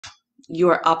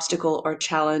your obstacle or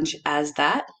challenge as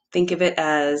that. Think of it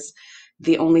as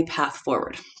the only path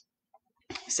forward.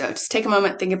 So just take a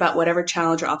moment, think about whatever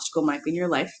challenge or obstacle might be in your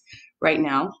life. Right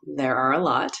now, there are a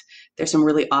lot. There's some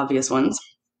really obvious ones,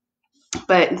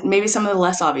 but maybe some of the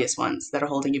less obvious ones that are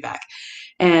holding you back.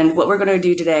 And what we're going to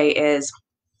do today is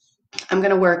I'm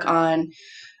going to work on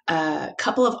a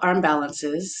couple of arm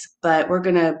balances, but we're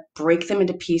going to break them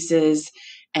into pieces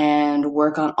and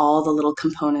work on all the little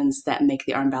components that make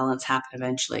the arm balance happen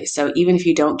eventually. So even if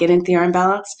you don't get into the arm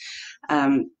balance,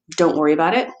 don't worry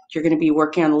about it. You're going to be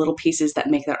working on the little pieces that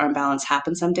make that arm balance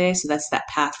happen someday. So that's that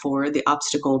path forward. The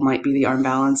obstacle might be the arm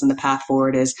balance, and the path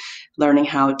forward is learning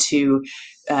how to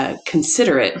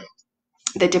consider it,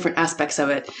 the different aspects of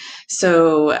it.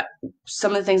 So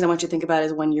some of the things I want you to think about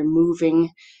is when you're moving,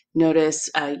 notice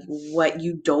what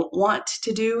you don't want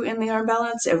to do in the arm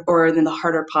balance, or in the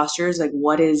harder postures, like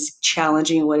what is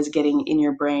challenging, what is getting in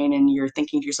your brain, and you're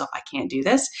thinking to yourself, I can't do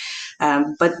this.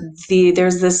 But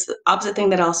there's this opposite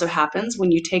thing that also happens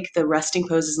when you take the resting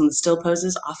poses and the still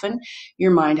poses. Often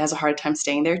your mind has a hard time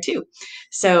staying there too.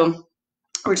 So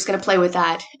we're just going to play with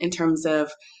that in terms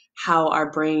of how our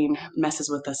brain messes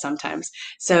with us sometimes.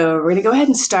 So we're going to go ahead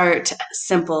and start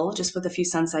simple, just with a few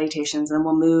sun salutations, and then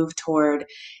we'll move toward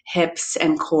hips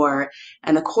and core.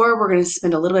 And the core we're going to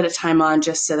spend a little bit of time on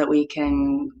just so that we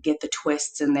can get the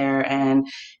twists in there and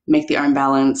make the arm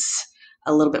balance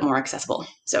a little bit more accessible.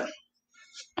 So,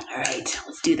 all right,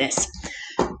 let's do this.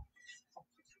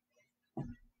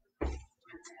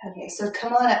 Okay, so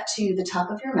come on up to the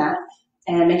top of your mat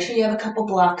and make sure you have a couple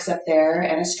blocks up there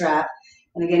and a strap.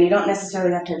 And again, you don't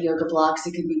necessarily have to have yoga blocks.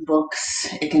 It can be books,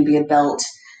 it can be a belt.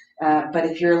 But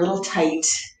if you're a little tight,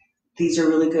 these are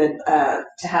really good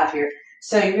to have here.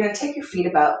 So you're going to take your feet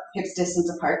about hips distance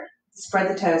apart,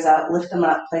 spread the toes out, lift them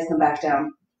up, place them back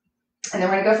down. And then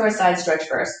we're going to go for a side stretch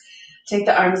first. Take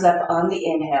the arms up on the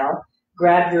inhale,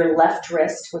 grab your left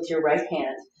wrist with your right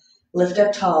hand, lift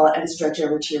up tall and stretch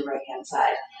over to your right hand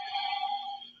side.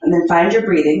 And then find your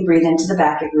breathing. Breathe into the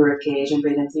back of your rib cage and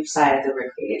breathe into the side of the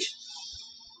rib cage.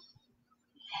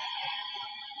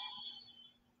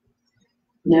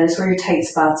 Notice where your tight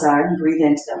spots are and breathe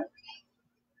into them.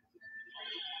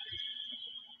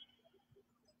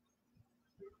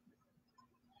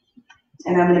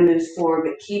 And I'm going to move forward,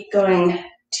 but keep going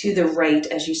to the right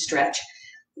as you stretch.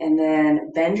 And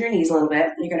then bend your knees a little bit.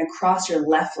 You're going to cross your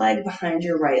left leg behind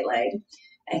your right leg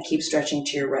and keep stretching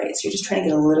to your right. So you're just trying to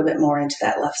get a little bit more into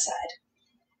that left side.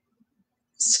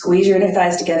 Squeeze your inner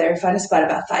thighs together. Find a spot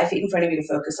about 5 feet in front of you to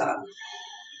focus on.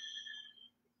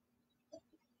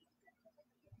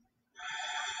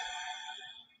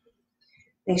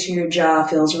 Make sure your jaw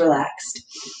feels relaxed.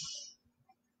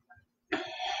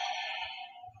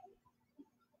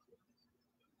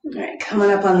 All right, come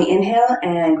on up on the inhale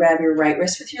and grab your right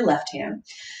wrist with your left hand.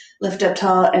 Lift up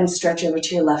tall and stretch over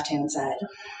to your left-hand side.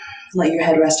 Let your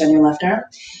head rest on your left arm.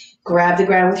 Grab the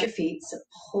ground with your feet. So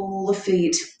pull the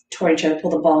feet toward each other.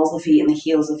 Pull the balls of the feet and the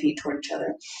heels of the feet toward each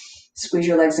other. Squeeze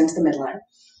your legs into the midline.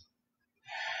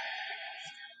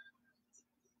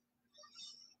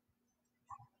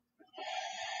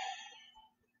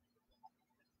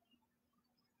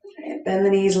 Right, bend the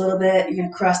knees a little bit. You're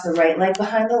going to cross the right leg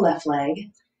behind the left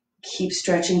leg. Keep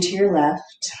stretching to your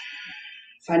left.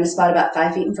 Find a spot about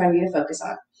 5 feet in front of you to focus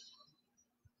on.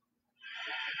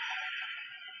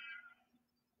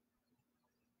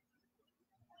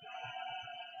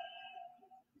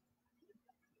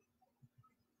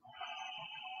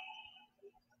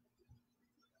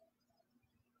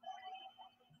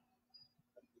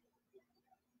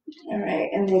 All right,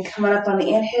 and then come on up on the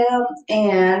inhale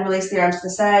and release the arms to the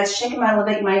sides. Shake them out a little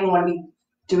bit. You might even want to be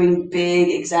doing big,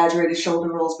 exaggerated shoulder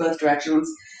rolls both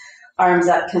directions. Arms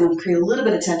up can create a little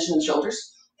bit of tension in the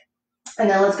shoulders. And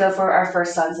then let's go for our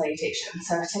first sun salutation.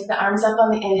 So take the arms up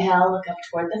on the inhale, look up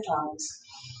toward the thumbs.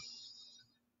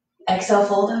 Exhale,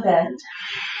 fold and bend.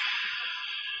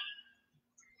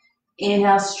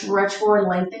 Inhale, stretch forward,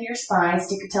 lengthen your spine,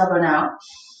 stick your tailbone out.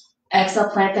 Exhale,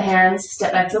 plant the hands,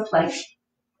 step back to a plank.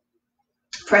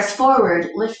 Press forward,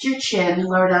 lift your chin,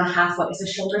 lower down halfway, so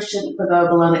shoulders shouldn't go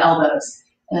below the elbows.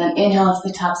 And then inhale to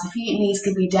the tops of feet, knees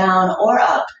can be down or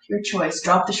up, your choice.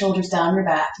 Drop the shoulders down your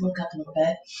back, look up a little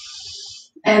bit.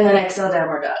 And then exhale,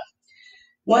 downward dog.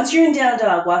 Once you're in down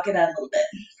dog, walk it out a little bit.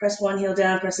 Press one heel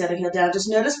down, press the other heel down. Just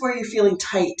notice where you're feeling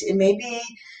tight. It may be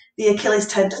the Achilles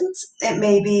tendons, it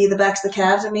may be the backs of the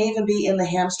calves, it may even be in the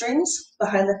hamstrings,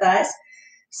 behind the thighs.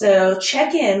 So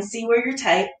check in, see where you're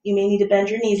tight. You may need to bend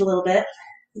your knees a little bit.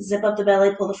 Zip up the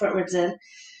belly, pull the front ribs in.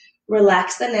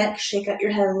 Relax the neck, shake out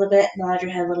your head a little bit, nod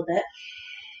your head a little bit.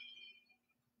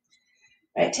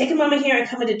 All right, take a moment here and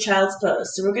come into child's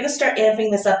pose. So we're going to start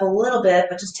amping this up a little bit,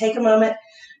 but just take a moment,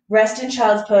 rest in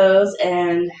child's pose,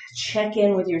 and check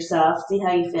in with yourself. See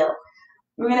how you feel.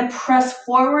 We're going to press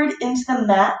forward into the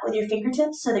mat with your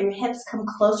fingertips so that your hips come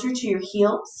closer to your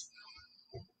heels.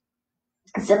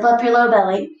 Zip up your low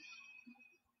belly.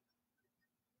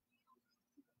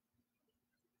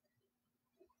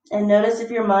 And notice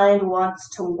if your mind wants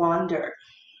to wander.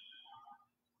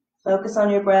 Focus on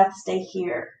your breath. Stay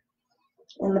here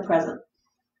in the present.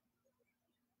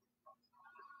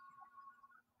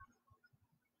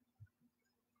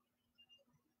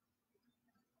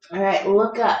 All right,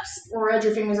 look up. Spread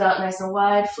your fingers out nice and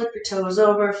wide. Flip your toes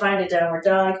over. Find a downward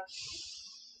dog.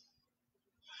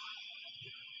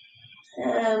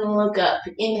 And look up.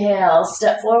 Inhale,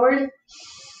 step forward.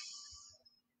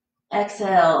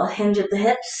 Exhale, hinge at the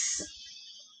hips.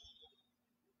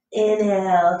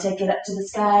 Inhale, take it up to the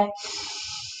sky.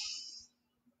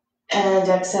 And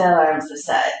exhale, arms to the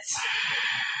sides.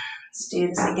 Let's do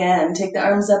this again. Take the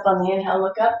arms up on the inhale,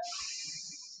 look up.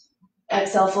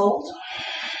 Exhale, fold.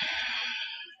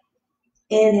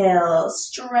 Inhale,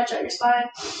 stretch out your spine.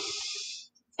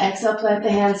 Exhale, plant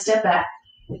the hands, step back.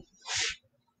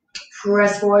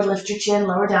 Press forward, lift your chin,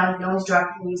 lower down. You can always drop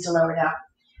your knees to lower down.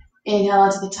 Inhale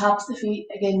onto the tops of the feet.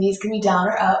 Again, knees can be down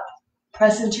or up.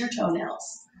 Press into your toenails.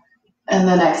 And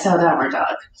then exhale, downward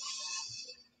dog.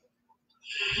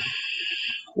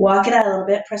 Walk it out a little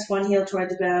bit. Press one heel toward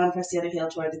the ground. Press the other heel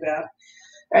toward the ground.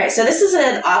 All right, so this is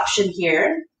an option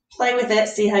here. Play with it.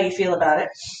 See how you feel about it.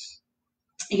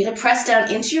 You're going to press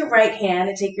down into your right hand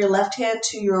and take your left hand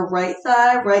to your right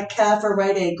thigh, right calf, or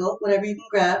right ankle, whatever you can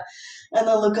grab, and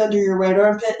then look under your right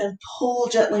armpit and pull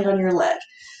gently on your leg.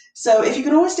 So if you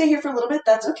can only stay here for a little bit,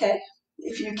 that's okay.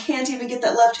 If you can't even get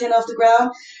that left hand off the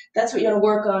ground, that's what you want to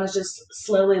work on, is just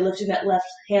slowly lifting that left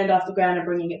hand off the ground and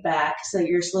bringing it back. So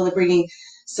you're slowly bringing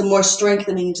some more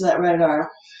strengthening into that right arm.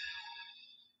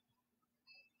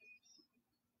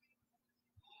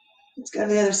 Let's go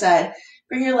to the other side.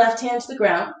 Bring your left hand to the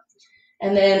ground.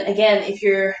 And then again, if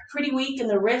you're pretty weak in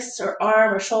the wrists or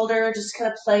arm or shoulder, just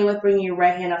kind of play with bringing your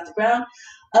right hand off the ground.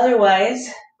 Otherwise,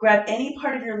 grab any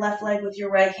part of your left leg with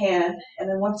your right hand. And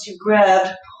then once you've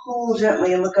grabbed, pull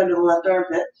gently and look under the left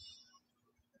armpit.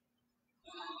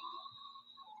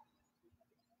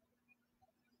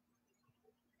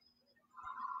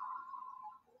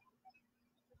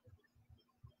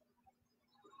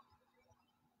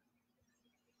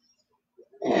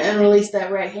 And release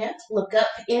that right hand. Look up,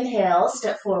 inhale,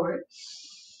 step forward.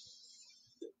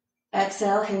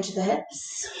 Exhale, hinge the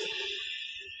hips.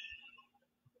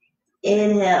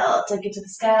 Inhale, take it to the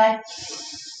sky.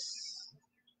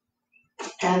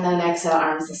 And then exhale,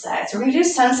 arms to the side. So we're going to do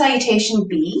Sun Salutation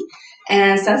B.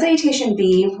 And Sun Salutation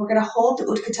B, we're going to hold the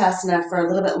Utkatasana for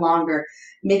a little bit longer,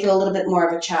 make it a little bit more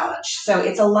of a challenge. So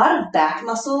it's a lot of back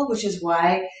muscle, which is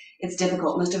why it's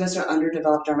difficult. Most of us are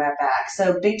underdeveloped on our back.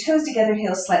 So big toes together,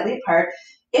 heels slightly apart.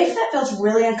 If that feels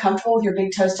really uncomfortable with your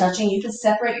big toes touching, you can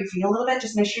separate your feet a little bit.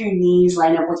 Just make sure your knees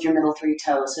line up with your middle three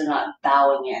toes, so you're not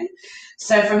bowing in.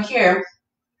 So from here,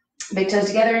 big toes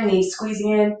together, knees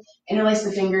squeezing in, interlace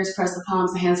the fingers, press the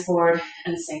palms, the hands forward,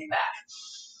 and sink back.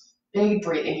 Big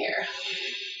breathing here.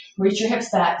 Reach your hips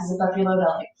back, zip up your low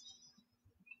belly.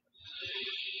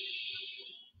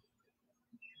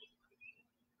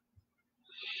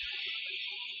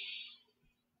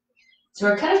 So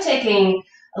we're kind of taking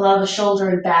a lot of the shoulder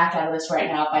and back out of this right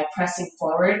now by pressing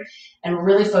forward and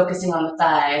really focusing on the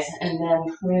thighs. And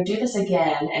then we're going to do this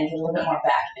again and get a little bit more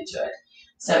back into it.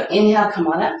 So inhale, come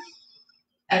on up.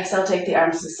 Exhale, take the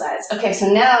arms to the sides. Okay,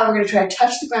 so now we're going to try to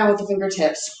touch the ground with the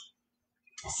fingertips.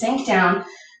 Sink down.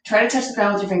 Try to touch the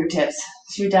ground with your fingertips.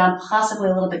 So you're down possibly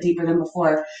a little bit deeper than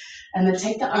before. And then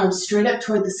take the arms straight up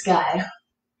toward the sky.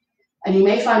 And you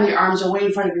may find that your arms are way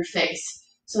in front of your face.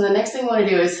 So the next thing you want to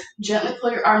do is gently pull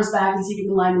your arms back and see if you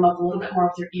can line them up a little bit more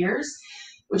with your ears,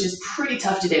 which is pretty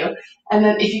tough to do. And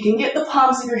then if you can get the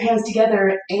palms of your hands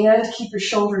together and keep your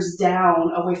shoulders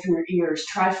down away from your ears,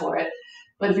 try for it.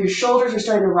 But if your shoulders are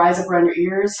starting to rise up around your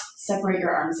ears, separate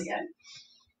your arms again.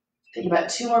 Take about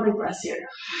 2 more big breaths here.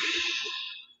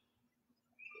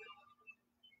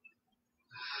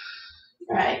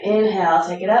 All right, inhale,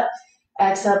 take it up.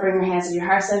 Exhale, bring your hands to your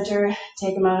heart center.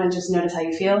 Take a moment, just notice how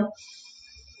you feel.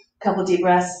 Couple deep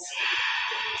breaths.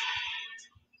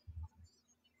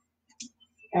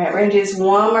 All right, we're gonna do this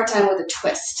one more time with a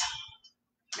twist.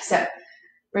 So,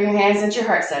 bring your hands into your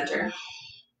heart center.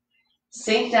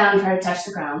 Sink down, try to touch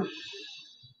the ground.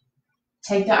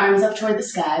 Take the arms up toward the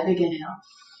sky, big inhale.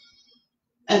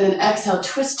 And then exhale,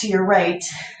 twist to your right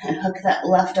and hook that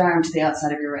left arm to the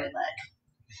outside of your right leg.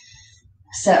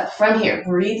 So from here,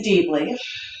 breathe deeply.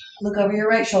 Look over your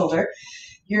right shoulder.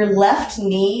 Your left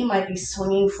knee might be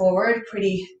swinging forward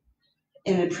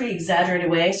in a pretty exaggerated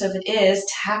way. So if it is,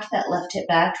 tack that left hip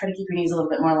back. Try to keep your knees a little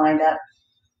bit more lined up.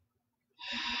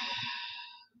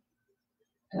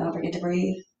 Don't forget to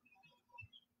breathe.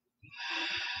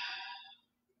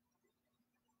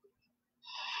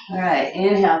 All right,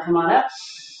 inhale, come on up.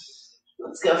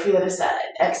 Let's go for the other side.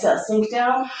 Exhale, sink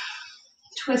down.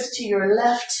 Twist to your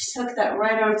left. Tuck that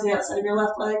right arm to the outside of your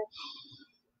left leg.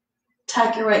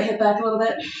 Tack your right hip back a little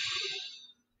bit.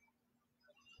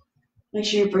 Make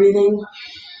sure you're breathing.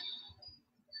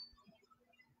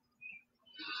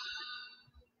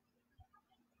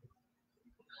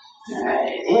 All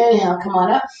right, inhale, come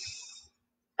on up.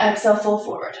 Exhale, fold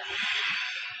forward.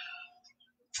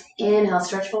 Inhale,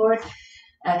 stretch forward.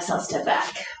 Exhale, step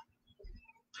back.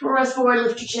 Press forward,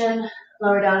 lift your chin.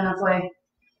 Lower down halfway.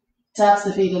 Taps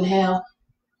the feet, inhale.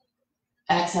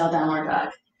 Exhale, downward dog.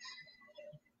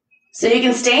 So you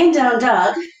can stay in down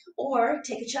dog or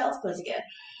take a child's pose again.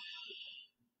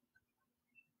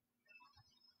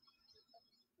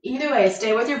 Either way,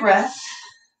 stay with your breath.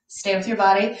 Stay with your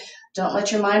body. Don't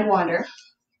let your mind wander.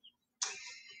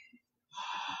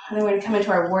 And then we're going to come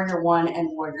into our warrior one and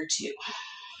warrior two.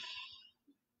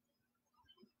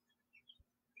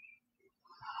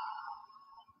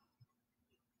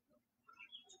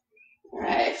 All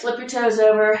right, flip your toes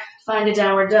over, find a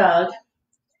downward dog.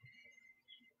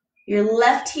 Your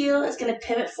left heel is going to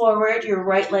pivot forward. Your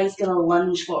right leg is going to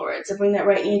lunge forward. So bring that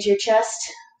right knee into your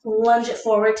chest. Lunge it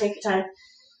forward. Take your time.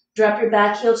 Drop your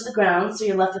back heel to the ground. So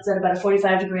your left foot's at about a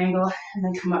 45-degree angle. And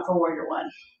then come up for warrior one.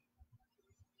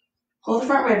 Hold the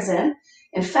front ribs in.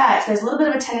 In fact, there's a little bit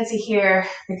of a tendency here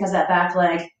because that back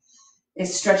leg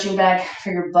is stretching back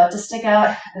for your butt to stick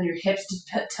out and your hips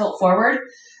to tilt forward.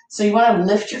 So you want to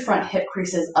lift your front hip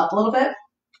creases up a little bit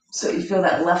so you feel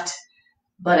that left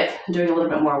buttock doing a little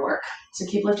bit more work. So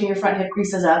keep lifting your front hip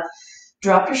creases up.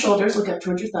 Drop your shoulders, look up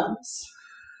towards your thumbs.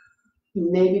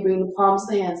 Maybe bring the palms of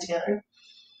the hands together.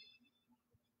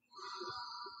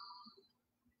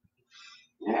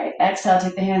 All right, exhale,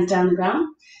 take the hands down the ground.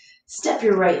 Step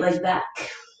your right leg back.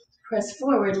 Press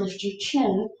forward, lift your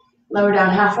chin. Lower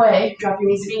down halfway, drop your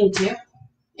knees if you need to.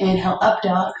 Inhale, up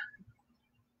dog.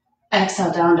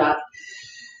 Exhale, down dog.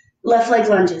 Left leg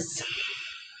lunges.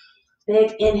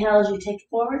 Big inhale as you take it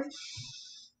forward.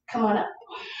 Come on up.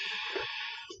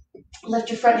 Lift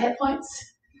your front hip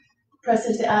points. Press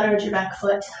into the outer edge of your back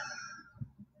foot.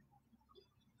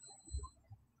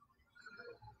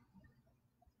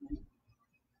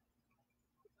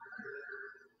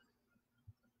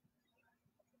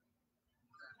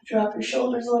 Drop your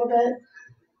shoulders a little bit.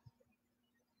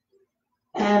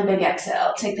 And big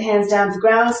exhale. Take the hands down to the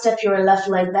ground. Step your left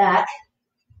leg back.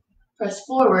 Press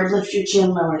forward. Lift your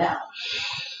chin, lower down.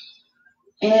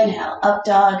 Inhale, up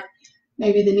dog.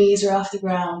 Maybe the knees are off the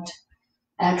ground.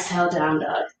 Exhale, down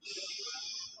dog.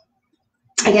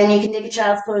 Again, you can take a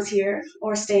child's pose here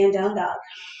or stay in down dog.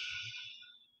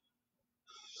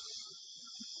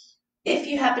 If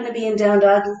you happen to be in down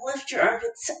dog, lift your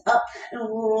armpits up and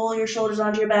roll your shoulders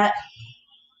onto your back.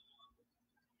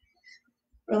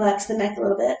 Relax the neck a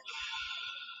little bit.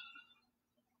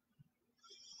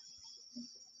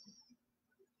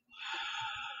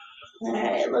 All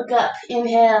right, look up.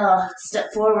 Inhale,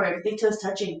 step forward, big toes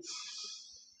touching.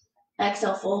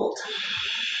 Exhale, fold.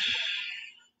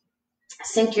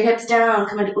 Sink your hips down,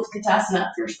 come into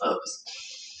Utkatasana, first pose.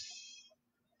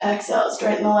 Exhale,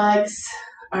 straighten the legs,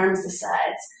 arms to sides.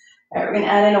 All right, we're going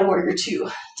to add in a warrior two.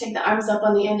 Take the arms up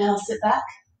on the inhale, sit back.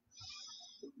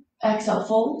 Exhale,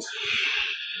 fold.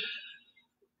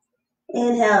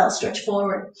 Inhale, stretch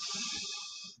forward.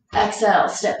 Exhale,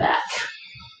 step back.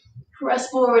 Press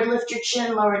forward, lift your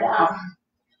chin, lower down.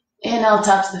 Inhale,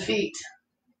 tops the feet.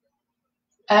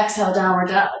 Exhale, downward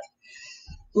dog.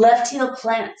 Left heel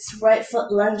plants, right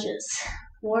foot lunges.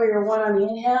 Warrior one on the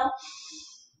inhale,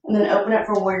 and then open up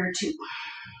for warrior two.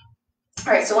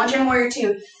 All right, so once you're in warrior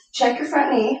two, check your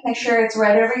front knee. Make sure it's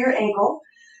right over your ankle,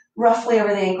 roughly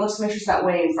over the ankle. Just make sure it's not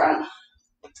way in front.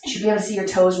 You should be able to see your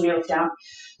toes when you look down.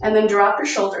 And then drop your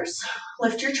shoulders.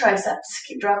 Lift your triceps.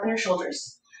 Keep dropping your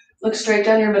shoulders. Look straight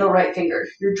down your middle right finger.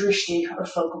 Your drishti, or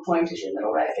focal point, is your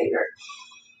middle right finger.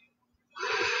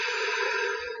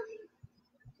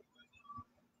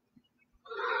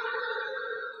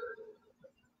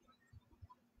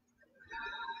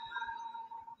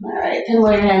 All right,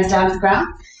 pinwheel your hands down to the ground.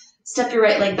 Step your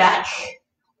right leg back.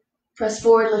 Press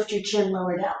forward, lift your chin,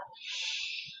 lower down.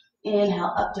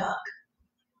 Inhale, up dog.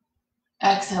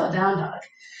 Exhale, down dog.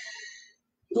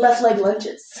 Left leg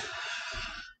lunges.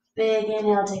 Big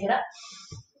inhale, take it up.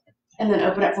 And then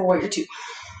open up for warrior two.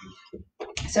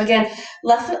 So again,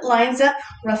 left foot lines up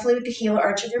roughly with the heel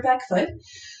arch of your back foot.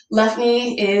 Left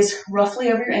knee is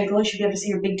roughly over your ankle. You should be able to see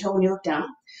your big toe when you look down.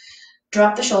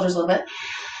 Drop the shoulders a little bit.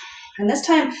 And this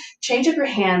time, change up your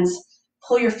hands.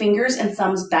 Pull your fingers and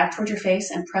thumbs back towards your face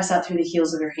and press out through the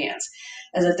heels of your hands,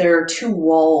 as if there are two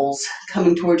walls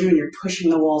coming towards you and you're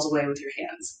pushing the walls away with your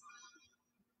hands.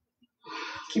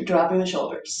 Keep dropping the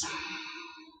shoulders.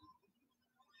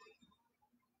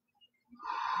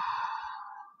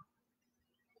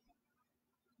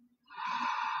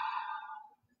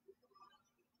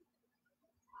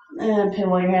 And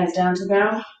pinwheel your hands down to the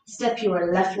ground. Step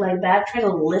your left leg back. Try to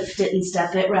lift it and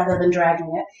step it rather than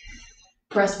dragging it.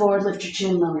 Press forward, lift your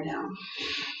chin, lower down.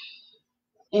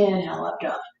 Inhale, up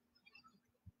dog.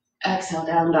 Exhale,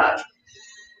 down dog.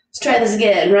 Let's try this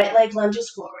again. Right leg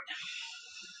lunges forward.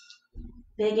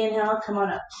 Big inhale, come on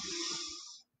up.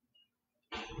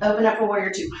 Open up for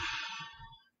warrior two.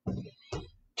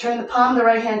 Turn the palm of the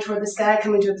right hand toward the sky,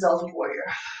 come into exalted warrior.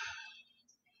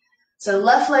 So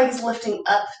left leg is lifting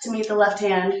up to meet the left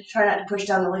hand. Try not to push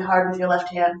down really hard with your left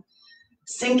hand.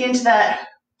 Sink into that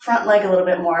front leg a little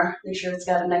bit more. Make sure it's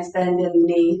got a nice bend in the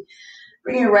knee.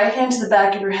 Bring your right hand to the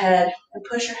back of your head and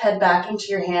push your head back into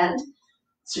your hand.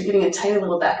 So you're getting a tiny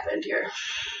little back bend here.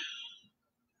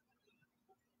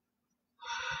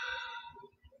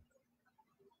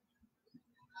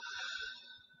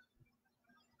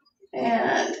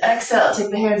 And exhale,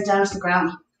 take the hands down to the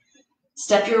ground.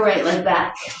 Step your right leg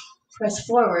back. Press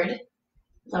forward,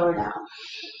 lower down.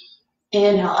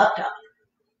 Inhale, up dog.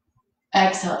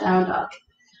 Exhale, down dog.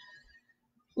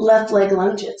 Left leg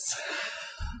lunges.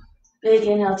 Big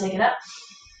inhale, take it up.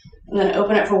 And then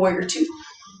open up for warrior two.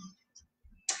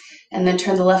 And then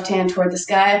turn the left hand toward the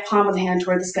sky, palm of the hand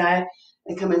toward the sky,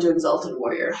 and come into exalted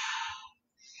warrior.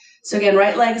 So again,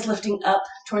 right leg is lifting up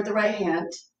toward the right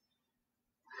hand.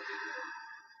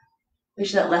 Make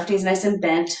sure that left knee is nice and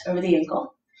bent over the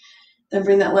ankle. Then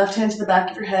bring that left hand to the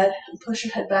back of your head and push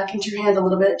your head back into your hand a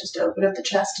little bit just to open up the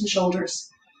chest and shoulders.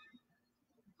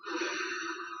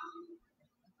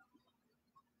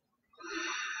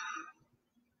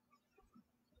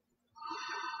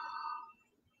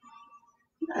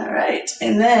 All right,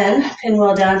 and then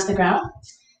pinwheel down to the ground.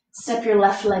 Step your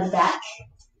left leg back.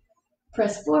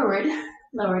 Press forward,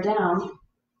 lower down.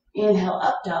 Inhale,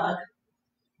 up dog.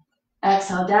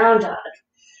 Exhale, down dog.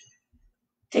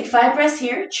 Take 5 breaths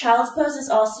here. Child's pose is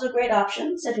also a great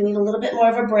option. So if you need a little bit more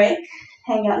of a break,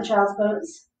 hang out in child's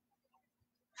pose.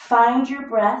 Find your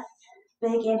breath.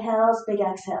 Big inhales, big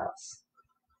exhales.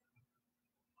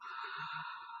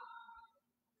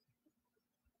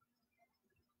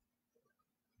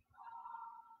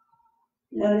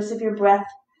 Notice if your breath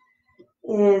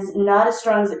is not as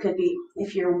strong as it could be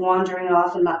if you're wandering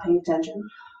off and not paying attention.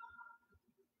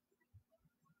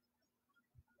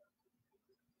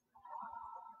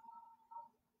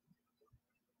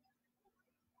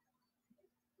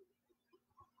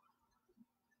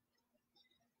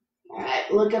 All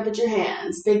right, look up at your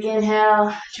hands. Big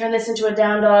inhale. Turn this into a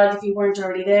down dog if you weren't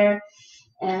already there.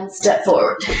 And step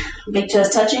forward. Big toes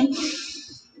touching.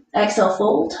 Exhale,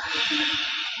 fold.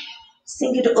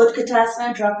 Sink into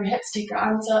Utkatasana. Drop your hips. Take your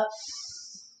arms up.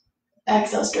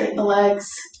 Exhale, straighten the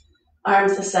legs.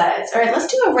 Arms to the sides. All right,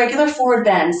 let's do a regular forward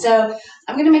bend. So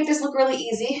I'm going to make this look really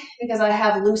easy because I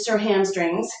have looser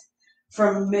hamstrings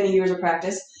from many years of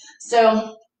practice.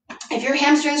 So if your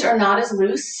hamstrings are not as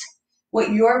loose,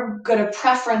 what you're going to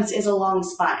preference is a long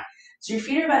spine. So your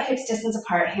feet are about hips distance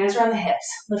apart, hands are on the hips.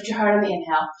 Lift your heart on the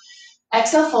inhale.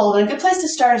 Exhale, fold. And a good place to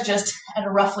start is just at a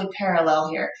roughly parallel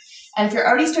here. And if you're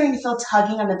already starting to feel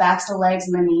tugging on the backs of the legs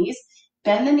and the knees,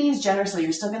 bend the knees generously.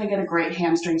 You're still going to get a great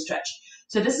hamstring stretch.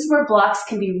 So this is where blocks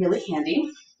can be really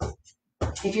handy.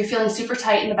 If you're feeling super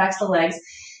tight in the backs of the legs,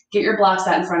 get your blocks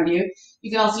out in front of you.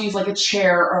 You can also use like a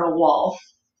chair or a wall.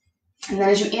 And then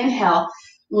as you inhale,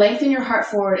 lengthen your heart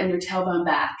forward and your tailbone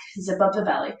back. Zip up the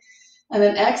belly. And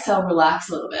then exhale, relax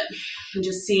a little bit. And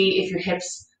just see if your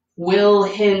hips will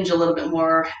hinge a little bit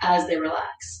more as they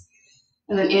relax.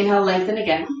 And then inhale, lengthen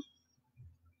again.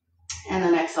 And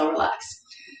then exhale, relax.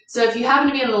 So if you happen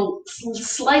to be on the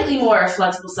slightly more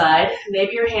flexible side,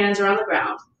 maybe your hands are on the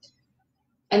ground.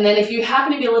 And then if you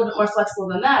happen to be a little bit more flexible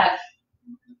than that,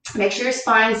 make sure your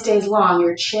spine stays long,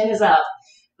 your chin is up,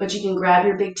 but you can grab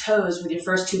your big toes with your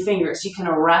first 2 fingers. You can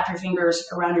wrap your fingers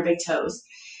around your big toes.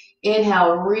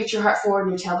 Inhale, reach your heart forward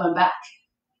and your tailbone back.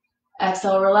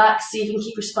 Exhale, relax. See if you can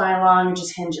keep your spine long and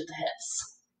just hinge at the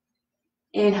hips.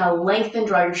 Inhale, lengthen,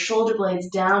 draw your shoulder blades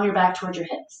down your back towards your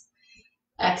hips.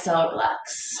 Exhale,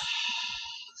 relax.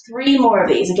 3 more of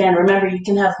these. Again, remember you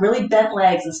can have really bent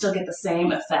legs and still get the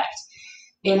same effect.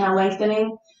 Inhale,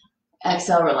 lengthening.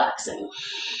 Exhale, relaxing.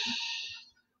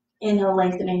 Inhale,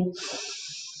 lengthening.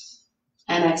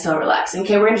 And exhale, relaxing.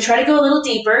 Okay, we're going to try to go a little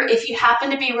deeper. If you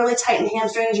happen to be really tight in the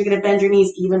hamstrings, you're going to bend your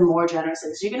knees even more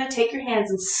generously. So you're going to take your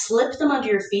hands and slip them under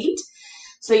your feet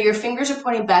so your fingers are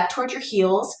pointing back towards your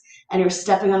heels and you're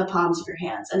stepping on the palms of your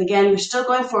hands. And again, you're still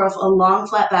going for a long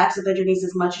flat back, so bend your knees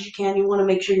as much as you can. You want to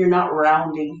make sure you're not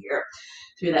rounding here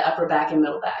through the upper back and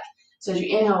middle back. So as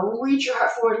you inhale, reach your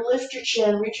heart forward, lift your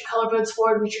chin, reach your collarbones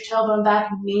forward, reach your tailbone back,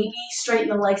 maybe straighten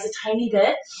the legs a tiny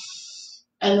bit,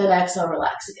 and then exhale,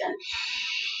 relax again.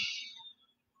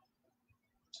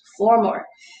 4 more.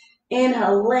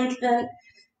 Inhale, lengthen,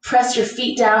 press your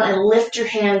feet down and lift your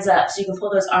hands up so you can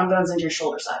pull those arm bones into your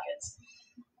shoulder sockets.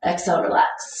 Exhale,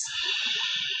 relax.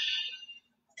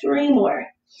 3 more.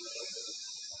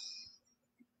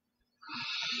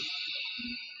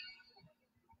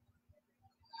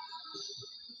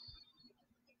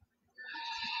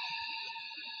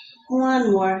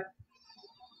 One more.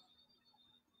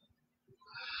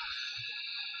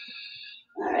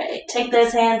 All right, take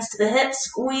those hands to the hips,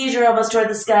 squeeze your elbows toward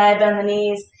the sky, bend the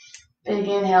knees. Big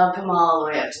inhale, come all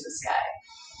the way up to the sky.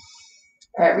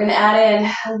 All right, we're gonna add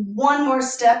in one more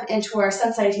step into our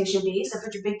sun salutation B. So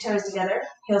put your big toes together,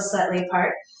 heels slightly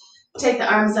apart. Take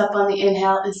the arms up on the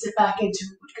inhale and sit back into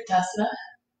Utkatasana.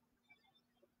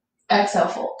 Exhale,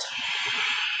 fold.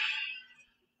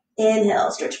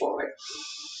 Inhale, stretch forward.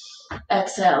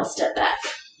 Exhale, step back.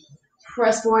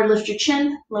 Press forward, lift your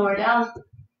chin, lower down.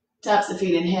 Taps the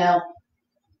feet, inhale.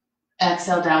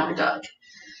 Exhale, downward dog.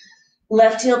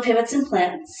 Left heel pivots and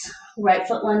plants. Right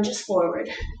foot lunges forward.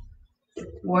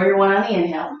 Warrior 1 on the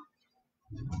inhale.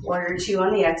 Warrior 2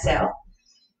 on the exhale.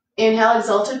 Inhale,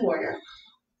 exalted warrior.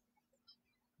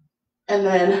 And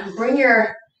then bring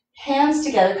your hands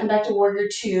together. Come back to warrior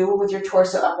 2 with your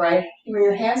torso upright. Bring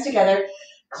your hands together.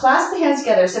 Clasp the hands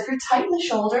together. So if you're tight in the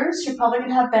shoulders, you're probably going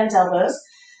to have bent elbows.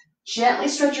 Gently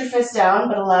stretch your fists down,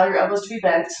 but allow your elbows to be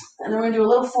bent. And then we're going to do a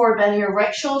little forward bend here.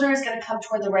 Right shoulder is going to come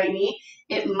toward the right knee.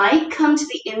 It might come to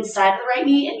the inside of the right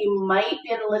knee, and you might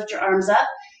be able to lift your arms up.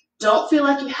 Don't feel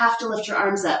like you have to lift your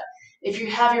arms up. If you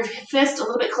have your fist a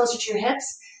little bit closer to your hips,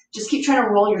 just keep trying to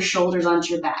roll your shoulders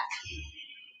onto your back.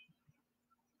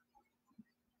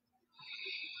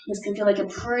 This can feel like a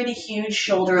pretty huge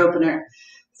shoulder opener.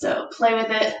 So play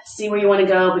with it, see where you want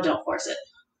to go, but don't force it.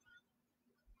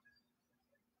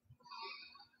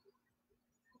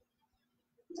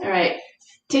 All right,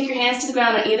 take your hands to the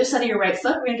ground on either side of your right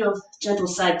foot. We're going to do a gentle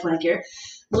side plank here.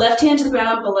 Left hand to the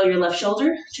ground below your left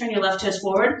shoulder. Turn your left toes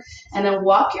forward, and then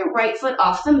walk your right foot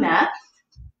off the mat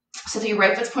so that your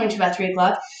right foot's pointing to about 3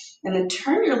 o'clock. And then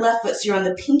turn your left foot so you're on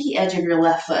the pinky edge of your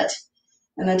left foot.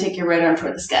 And then take your right arm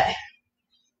toward the sky.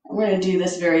 And we're going to do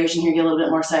this variation here, get a little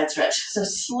bit more side stretch. So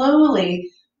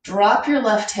slowly drop your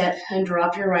left hip and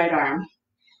drop your right arm.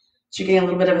 So you're getting a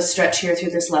little bit of a stretch here through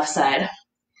this left side.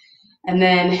 And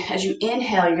then as you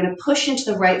inhale, you're going to push into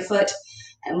the right foot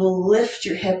and lift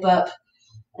your hip up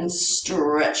and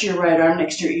stretch your right arm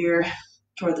next to your ear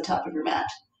toward the top of your mat.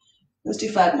 Let's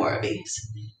do 5 more of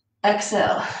these.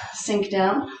 Exhale, sink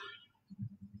down.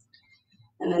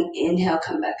 And then inhale,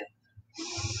 come back up.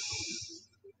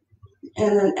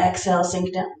 And then exhale,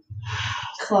 sink down.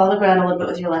 Claw the ground a little bit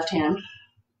with your left hand.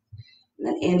 And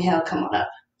then inhale, come on up.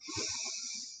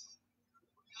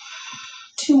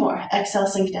 2 more. Exhale,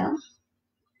 sink down.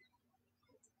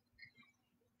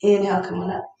 Inhale, come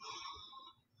on up.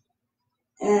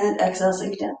 And exhale,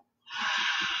 sink down.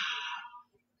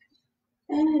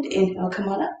 And inhale, come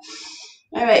on up.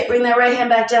 All right, bring that right hand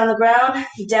back down the ground,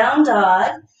 down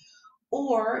dog.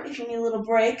 Or if you need a little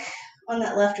break on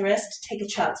that left wrist, take a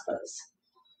child's pose.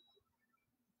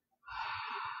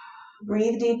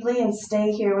 Breathe deeply and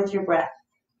stay here with your breath.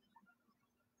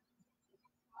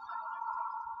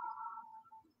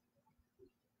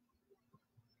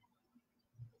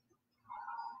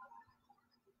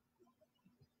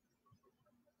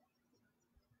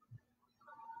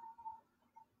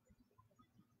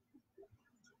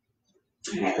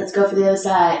 All right, let's go for the other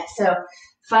side. So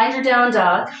find your down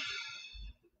dog.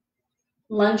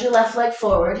 Lunge your left leg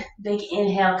forward. Big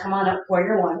inhale, come on up,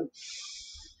 warrior 1.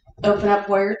 Open up,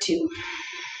 warrior 2.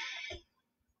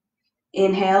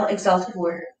 Inhale, exalted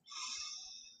warrior.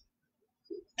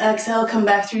 Exhale, come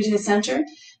back through to the center.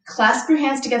 Clasp your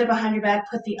hands together behind your back.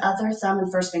 Put the other thumb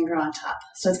and first finger on top.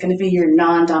 So it's going to be your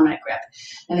non-dominant grip.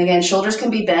 And again, shoulders can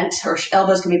be bent, or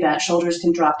elbows can be bent. Shoulders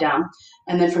can drop down.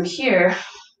 And then from here,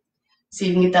 see if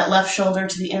you can get that left shoulder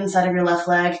to the inside of your left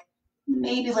leg.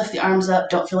 Maybe lift the arms up.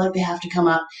 Don't feel like they have to come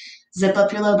up. Zip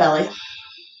up your low belly.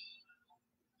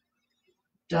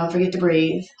 Don't forget to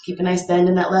breathe. Keep a nice bend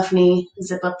in that left knee.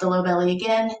 Zip up the low belly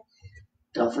again.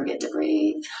 Don't forget to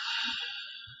breathe.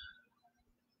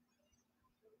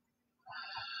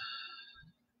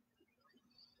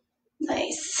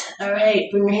 Nice. All right,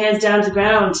 bring your hands down to the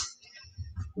ground.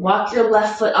 Walk your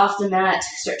left foot off the mat.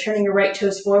 Start turning your right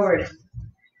toes forward.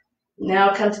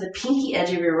 Now come to the pinky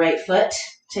edge of your right foot.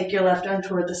 Take your left arm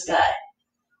toward the sky.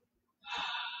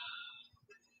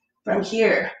 From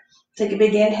here, take a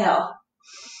big inhale.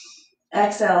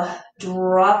 Exhale,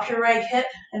 drop your right hip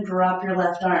and drop your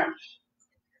left arm.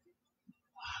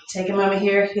 Take a moment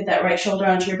here, get that right shoulder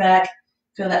onto your back.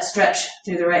 Feel that stretch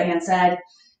through the right hand side.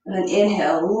 And then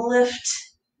inhale, lift,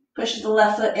 push the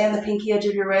left foot and the pinky edge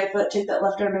of your right foot. Take that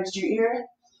left arm next to your ear.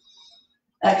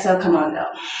 Exhale, come on down.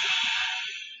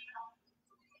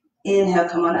 Inhale,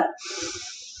 come on up.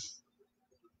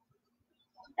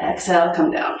 Exhale,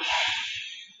 come down.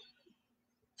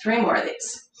 3 more of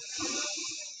these.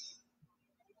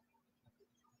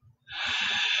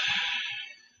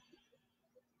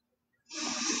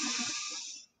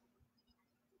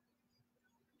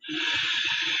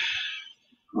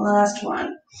 Last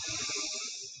one.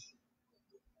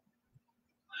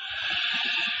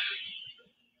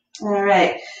 All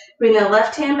right, bring the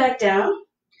left hand back down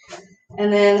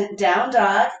and then down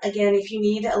dog. Again, if you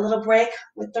need a little break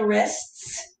with the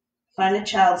wrists, find a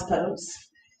child's pose.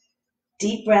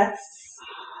 Deep breaths.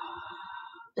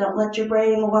 Don't let your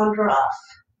brain wander off.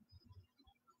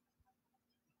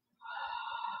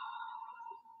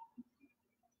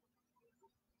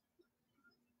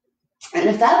 And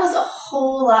if that was a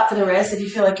whole lot for the wrist, if you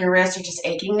feel like your wrists are just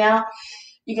aching now,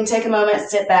 you can take a moment,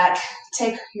 sit back,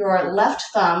 take your left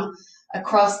thumb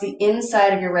across the inside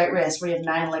of your right wrist, where you have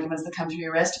 9 ligaments that come through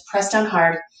your wrist. Press down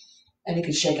hard, and you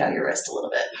can shake out your wrist a little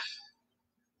bit.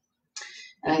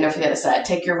 And then go for the other side.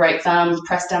 Take your right thumb,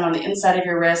 press down on the inside of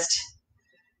your wrist,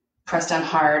 press down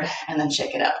hard, and then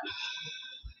shake it out.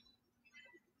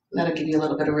 That'll give you a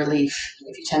little bit of relief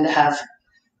if you tend to have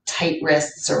tight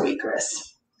wrists or weak wrists.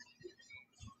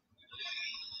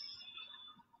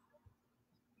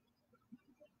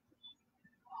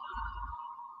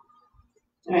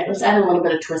 All right, let's add a little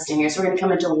bit of twisting here. So we're going to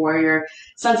come into warrior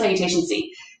sun salutation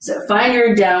C. So find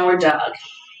your downward dog.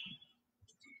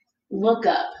 Look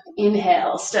up.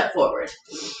 Inhale, step forward.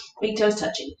 Big toes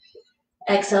touching.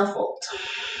 Exhale, fold.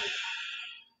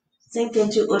 Sink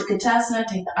into Utkatasana.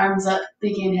 Take the arms up.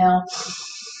 Big inhale.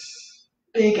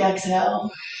 Big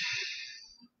exhale.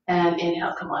 And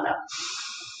inhale, come on up.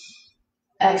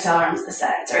 Exhale, arms to the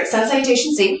sides. All right, sun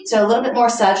salutation C. So a little bit more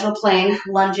sagittal plane,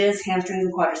 lunges, hamstrings,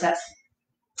 and quadriceps.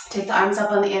 Take the arms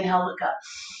up on the inhale, look up.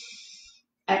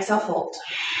 Exhale, fold.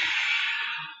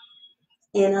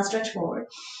 Inhale, stretch forward.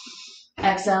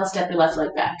 Exhale, step your left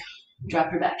leg back.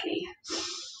 Drop your back knee.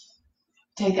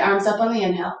 Take the arms up on the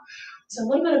inhale. So a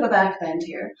little bit of a back bend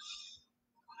here.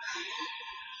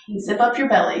 Zip up your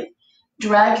belly.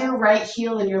 Drag your right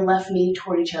heel and your left knee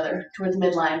toward each other, toward the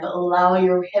midline, but allow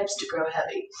your hips to grow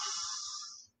heavy.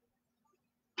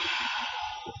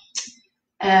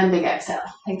 And big exhale.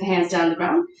 Take the hands down to the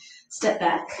ground. Step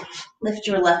back. Lift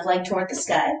your left leg toward the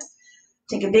sky.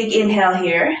 Take a big inhale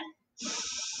here.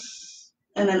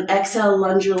 And then exhale,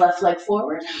 lunge your left leg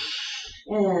forward.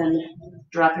 And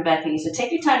drop your back knee. So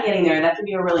take your time getting there. That could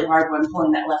be a really hard one,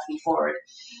 pulling that left knee forward.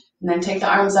 And then take the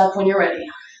arms up when you're ready.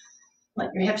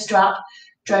 Let your hips drop.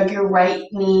 Drag your right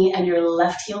knee and your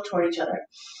left heel toward each other.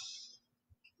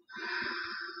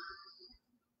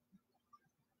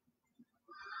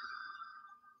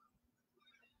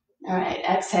 All right,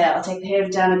 exhale. Take the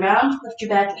hands down the ground. Lift your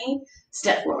back knee.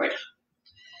 Step forward.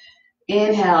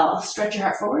 Inhale, stretch your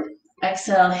heart forward.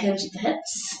 Exhale, hinge at the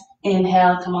hips.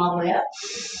 Inhale, come all the way up.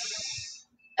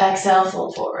 Exhale,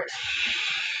 fold forward.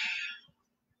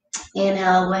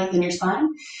 Inhale, lengthen your spine.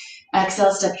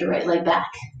 Exhale, step your right leg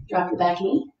back. Drop your back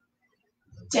knee.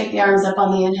 Take the arms up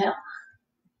on the inhale.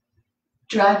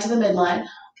 Drag to the midline.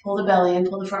 Pull the belly in,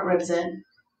 pull the front ribs in.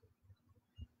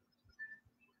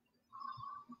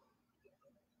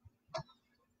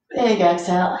 Big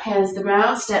exhale, hands to the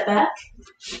ground, step back.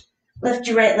 Lift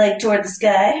your right leg toward the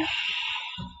sky.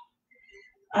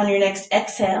 On your next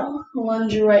exhale,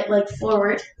 lunge your right leg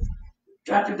forward.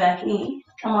 Drop your back knee.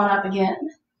 Come on up again.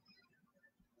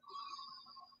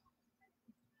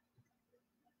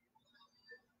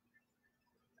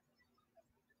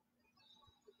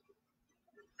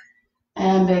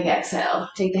 And big exhale.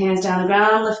 Take the hands down the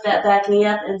ground, lift that back knee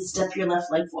up, and step your left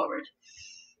leg forward.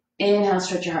 Inhale,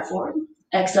 stretch your heart forward.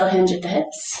 Exhale, hinge at the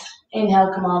hips.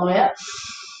 Inhale, come all the way up.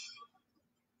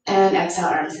 And exhale,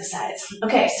 arms to the sides.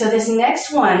 Okay, so this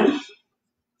next one,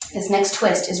 this next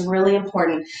twist is really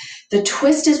important. The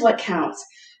twist is what counts.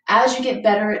 As you get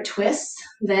better at twists,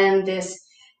 then this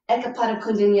Ekapada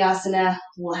Kundalini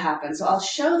will happen. So I'll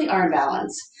show the arm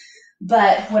balance,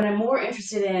 but what I'm more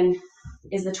interested in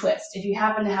is the twist. If you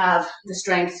happen to have the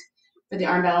strength for the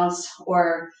arm balance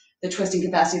or the twisting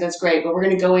capacity, that's great, but we're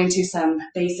going to go into some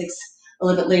basics a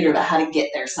little bit later about how to get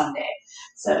there someday.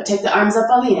 So take the arms up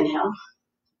on the inhale.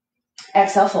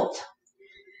 Exhale, fold.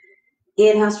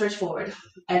 Inhale, stretch forward.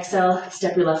 Exhale,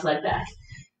 step your left leg back.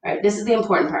 All right, this is the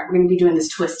important part. We're going to be doing this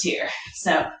twist here.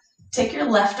 So take your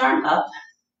left arm up,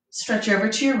 stretch over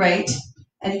to your right,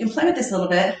 and you can play with this a little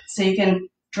bit. So you can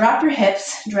drop your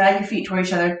hips, drag your feet toward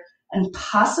each other, and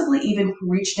possibly even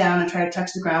reach down and try to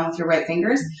touch the ground with your right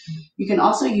fingers. You can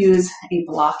also use a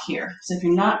block here. So if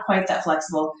you're not quite that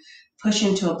flexible, push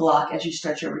into a block as you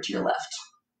stretch over to your left.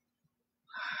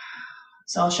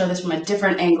 So I'll show this from a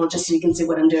different angle just so you can see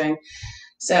what I'm doing.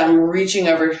 So I'm reaching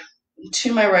over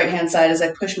to my right-hand side as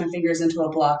I push my fingers into a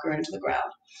block or into the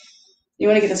ground. You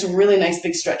want to get this really nice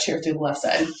big stretch here through the left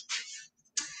side.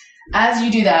 As you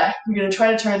do that, you're going to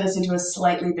try to turn this into a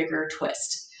slightly bigger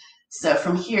twist. So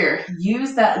from here,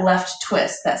 use that left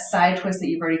twist, that side twist that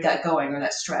you've already got going, or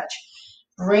that stretch.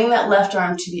 Bring that left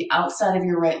arm to the outside of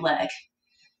your right leg,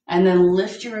 and then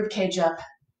lift your rib cage up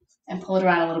and pull it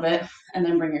around a little bit, and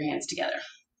then bring your hands together.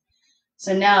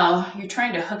 So now you're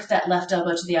trying to hook that left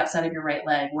elbow to the outside of your right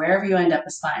leg, wherever you end up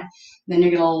is fine. Then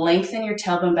you're going to lengthen your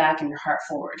tailbone back and your heart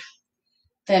forward.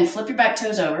 Then flip your back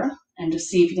toes over and just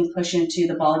see if you can push into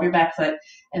the ball of your back foot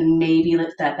and maybe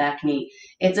lift that back knee.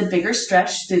 It's a bigger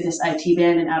stretch through this IT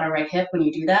band and outer right hip when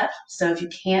you do that. So if you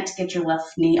can't get your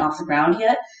left knee off the ground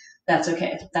yet, that's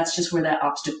okay. That's just where that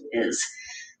obstacle is.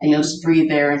 And you'll just breathe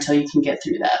there until you can get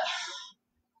through that.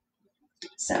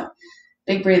 So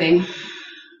big breathing.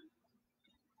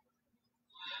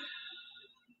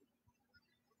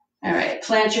 All right,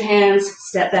 plant your hands,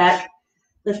 step back,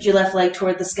 lift your left leg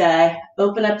toward the sky,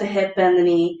 open up the hip, bend the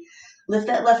knee, lift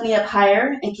that left knee up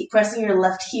higher, and keep pressing your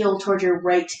left heel toward your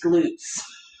right glutes.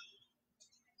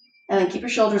 And then keep your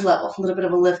shoulders level, a little bit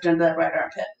of a lift under that right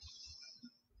armpit.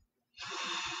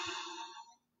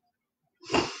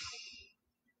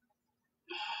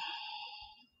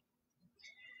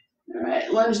 All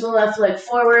right, lunge the left leg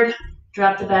forward,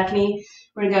 drop the back knee.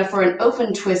 We're gonna go for an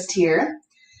open twist here.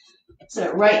 So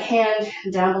right hand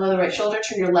down below the right shoulder,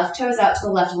 turn your left toes out to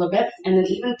the left a little bit, and then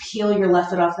even peel your left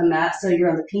foot off the mat so you're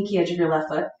on the pinky edge of your left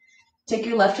foot. Take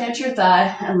your left hand to your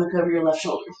thigh and look over your left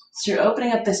shoulder. So you're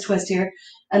opening up this twist here,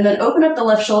 and then open up the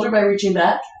left shoulder by reaching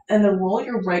back, and then roll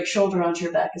your right shoulder onto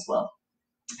your back as well.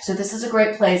 So this is a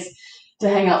great place to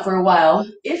hang out for a while.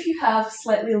 If you have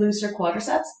slightly looser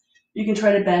quadriceps, you can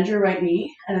try to bend your right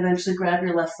knee and eventually grab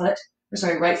your right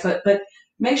foot, but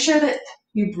make sure that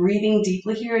you're breathing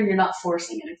deeply here and you're not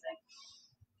forcing anything.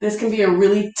 This can be a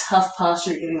really tough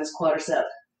posture getting this quadricep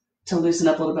to loosen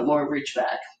up a little bit more and reach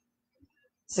back.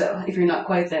 So if you're not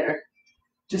quite there,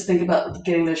 just think about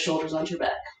getting those shoulders onto your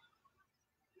back.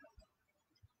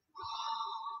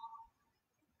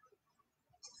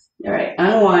 All right,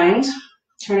 unwind,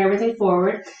 turn everything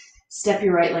forward, step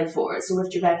your right leg forward. So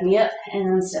lift your back knee up and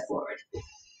then step forward.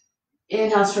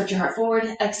 Inhale, stretch your heart forward.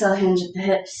 Exhale, hinge at the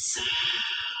hips.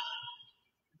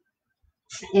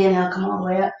 Inhale, come all the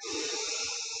way up.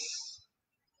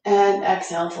 And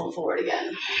exhale, fold forward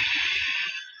again.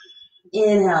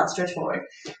 Inhale, stretch forward.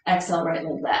 Exhale, right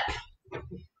leg back.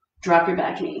 Drop your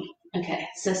back knee. Okay,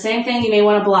 so same thing. You may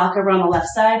want to block over on the left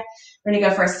side. We're going to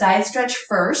go for a side stretch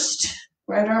first.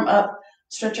 Right arm up,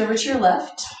 stretch over to your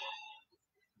left.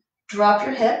 Drop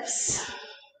your hips.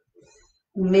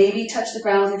 Maybe touch the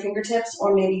ground with your fingertips,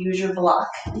 or maybe use your block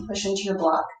and push into your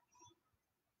block.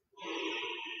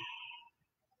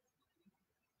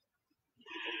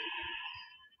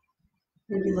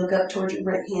 Maybe look up towards your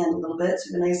right hand a little bit,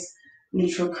 so a nice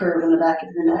neutral curve in the back of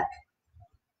your neck.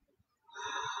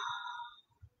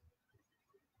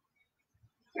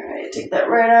 All right, take that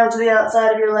right arm to the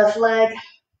outside of your left leg.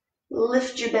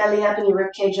 Lift your belly up and your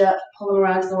ribcage up. Pull them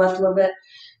around to the left a little bit.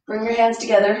 Bring your hands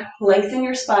together. Lengthen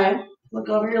your spine. Look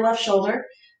over your left shoulder.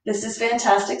 This is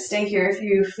fantastic. Stay here if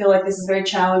you feel like this is very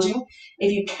challenging.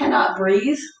 If you cannot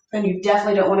breathe, then you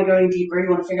definitely don't want to go any deeper. You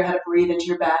want to figure out how to breathe into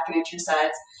your back and into your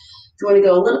sides. If you want to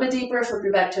go a little bit deeper, flip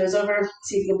your back toes over.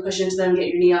 See if you can push into them, get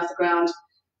your knee off the ground.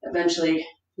 Eventually,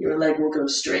 your leg will go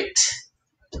straight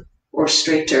or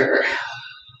straighter.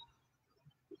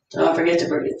 Don't forget to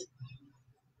breathe.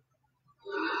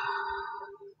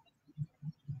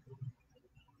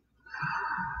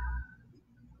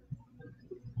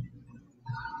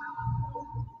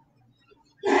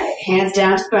 All right, hands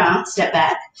down to the ground, step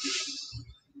back.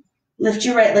 Lift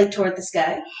your right leg toward the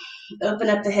sky. Open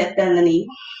up the hip, bend the knee.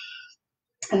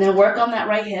 And then work on that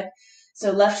right hip.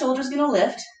 So left shoulder's gonna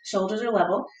lift, shoulders are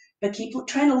level, but keep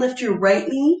trying to lift your right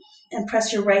knee and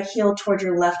press your right heel toward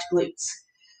your left glutes.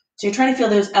 So you're trying to feel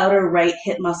those outer right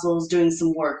hip muscles doing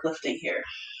some work lifting here.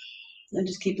 And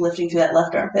just keep lifting through that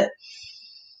left armpit.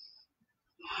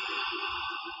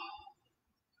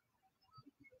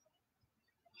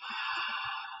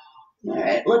 All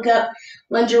right, look up,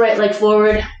 lunge your right leg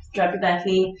forward, drop your back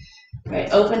knee. All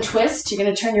right, open twist. You're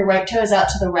gonna turn your right toes out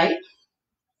to the right.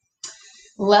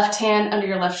 Left hand under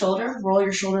your left shoulder, roll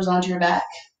your shoulders onto your back,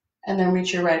 and then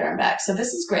reach your right arm back. So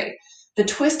this is great. The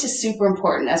twist is super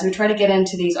important. As we try to get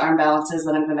into these arm balances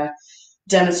that I'm gonna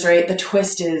demonstrate, the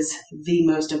twist is the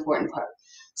most important part.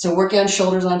 So working on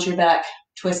shoulders onto your back,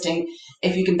 twisting.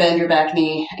 If you can bend your back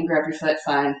knee and grab your foot,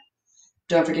 fine.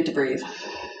 Don't forget to breathe.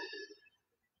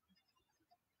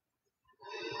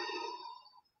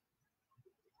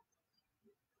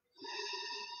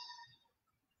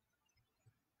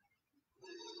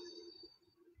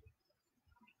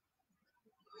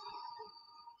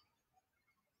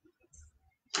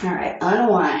 All right,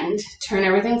 unwind, turn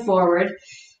everything forward,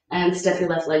 and step your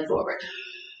left leg forward.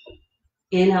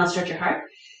 Inhale, stretch your heart.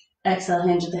 Exhale,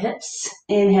 hinge at the hips.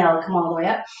 Inhale, come all the way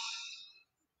up.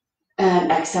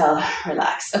 And exhale,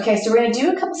 relax. Okay, so we're gonna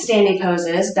do a couple standing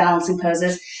poses, balancing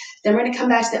poses. Then we're gonna come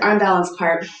back to the arm balance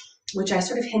part, which I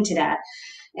sort of hinted at.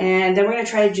 And then we're gonna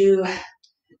try to do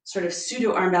sort of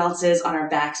pseudo arm balances on our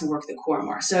backs and work the core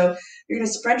more. So you're gonna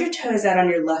spread your toes out on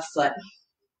your left foot,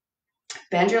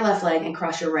 bend your left leg and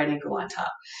cross your right ankle on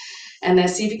top. And then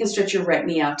see if you can stretch your right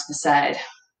knee out to the side.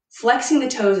 Flexing the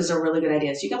toes is a really good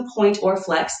idea. So you can point or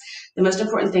flex. The most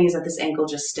important thing is that this ankle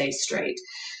just stays straight.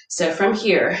 So from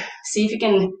here, see if you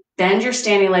can bend your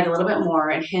standing leg a little bit more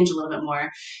and hinge a little bit more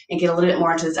and get a little bit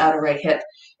more into this outer right hip.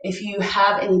 If you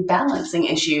have any balancing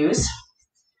issues,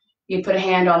 you put a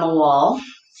hand on the wall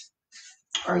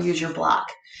or use your block.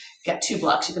 You got two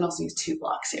blocks. You can also use two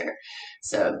blocks here.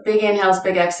 So big inhales,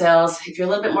 big exhales. If you're a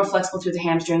little bit more flexible through the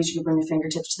hamstrings, you can bring your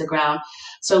fingertips to the ground.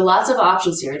 So lots of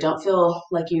options here. Don't feel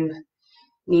like you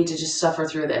need to just suffer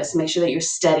through this. Make sure that you're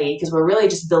steady because we're really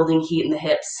just building heat in the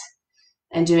hips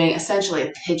and doing essentially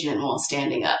a pigeon while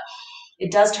standing up.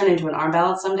 It does turn into an arm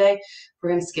balance someday. We're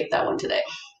going to skip that one today.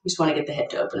 We just want to get the hip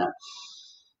to open up.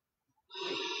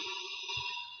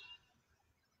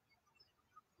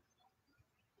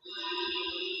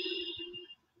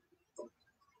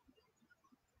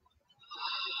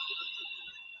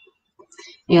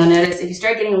 You'll notice if you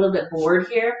start getting a little bit bored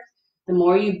here, the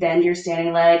more you bend your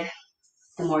standing leg,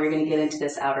 the more you're going to get into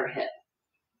this outer hip.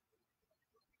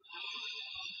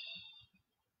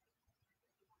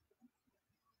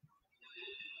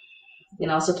 You can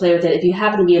also play with it. If you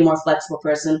happen to be a more flexible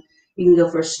person, you can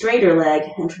go for a straighter leg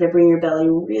and try to bring your belly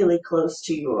really close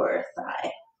to your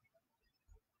thigh.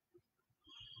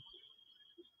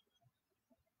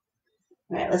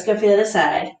 All right, let's go for the other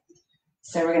side.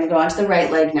 So we're going to go onto the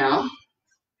right leg now.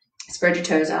 Spread your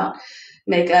toes out.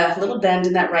 Make a little bend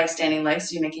in that right standing leg,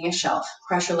 so you're making a shelf.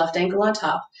 Cross your left ankle on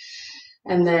top.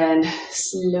 And then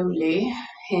slowly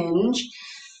hinge.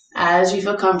 As you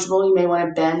feel comfortable, you may want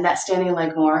to bend that standing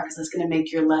leg more because that's going to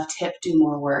make your left hip do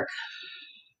more work.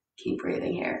 Keep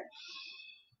breathing here.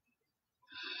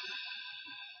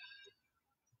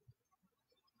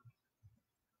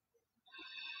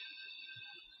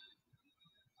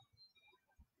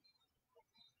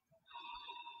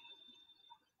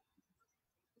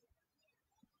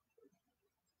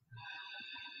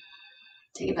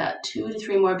 Take about 2 to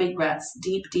 3 more big breaths.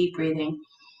 Deep, deep breathing.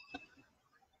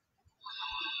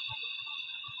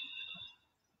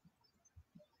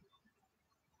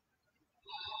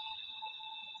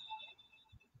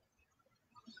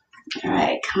 All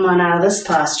right, come on out of this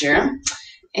posture.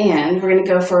 And we're going to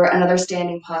go for another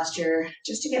standing posture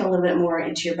just to get a little bit more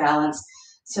into your balance.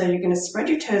 So you're going to spread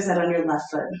your toes out on your left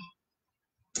foot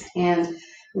and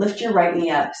lift your right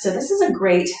knee up. So this is a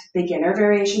great beginner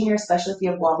variation here, especially if you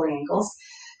have wobbly ankles.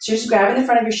 So you're just grabbing the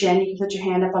front of your shin. You can put your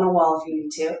hand up on a wall if you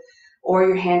need to, or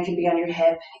your hand can be on your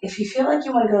hip. If you feel like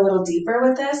you want to go a little deeper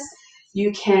with this,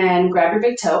 you can grab your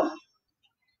big toe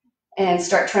and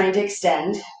start trying to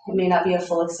extend. It may not be a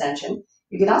full extension.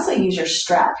 You can also use your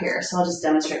strap here. So I'll just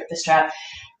demonstrate with the strap.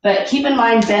 But keep in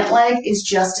mind, bent leg is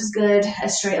just as good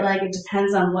as straight leg. It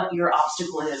depends on what your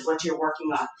obstacle is, what you're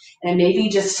working on. And maybe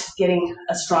just getting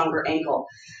a stronger ankle.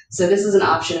 So this is an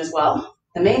option as well.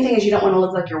 The main thing is you don't want to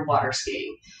look like you're water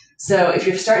skiing. So if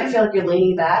you're starting to feel like you're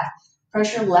leaning back,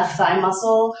 press your left thigh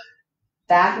muscle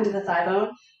back into the thigh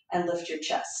bone and lift your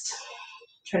chest.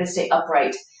 Try to stay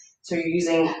upright. So you're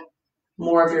using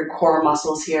more of your core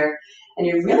muscles here. And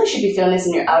you really should be feeling this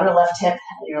in your outer left hip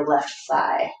and your left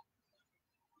thigh.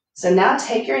 So now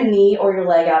take your knee or your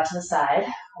leg out to the side.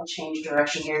 I'll change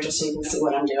direction here just so you can see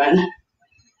what I'm doing.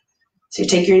 So you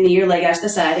take your knee or leg out to the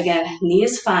side. Again, knee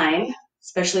is fine,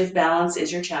 especially if balance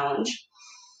is your challenge.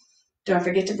 Don't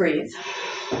forget to breathe.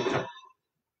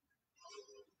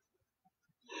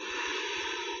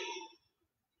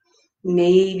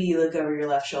 Maybe look over your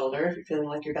left shoulder if you're feeling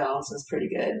like your balance is pretty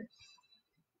good.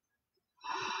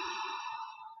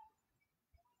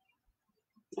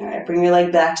 All right, bring your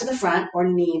leg back to the front or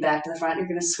knee back to the front. You're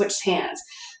going to switch hands.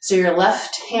 So your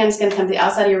left hand is going to come to the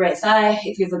outside of your right thigh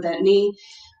if you have a bent knee,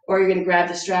 or you're going to grab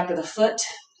the strap of the foot,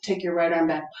 take your right arm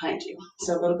back behind you.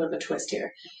 So a little bit of a twist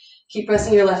here. Keep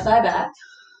pressing your left thigh back.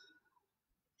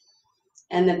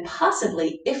 And then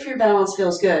possibly, if your balance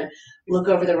feels good, look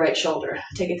over the right shoulder.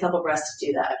 Take a couple breaths to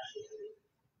do that.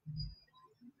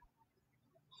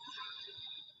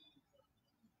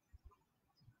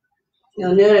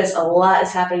 You'll notice a lot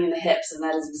is happening in the hips, and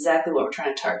that is exactly what we're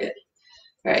trying to target.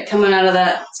 All right, coming out of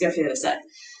that, let's go for the other side.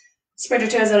 Spread your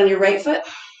toes out on your right foot.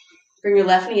 Bring your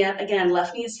left knee up. Again,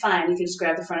 left knee is fine. You can just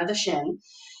grab the front of the shin.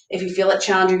 If you feel it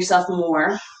challenging yourself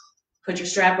more, put your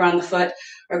strap around the foot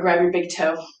or grab your big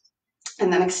toe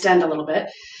and then extend a little bit.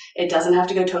 It doesn't have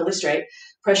to go totally straight.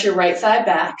 Press your right thigh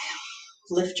back,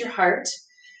 lift your heart,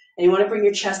 and you want to bring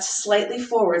your chest slightly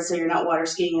forward so you're not water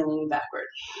skiing and leaning backward.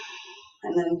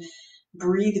 And then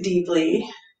breathe deeply,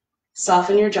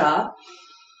 soften your jaw.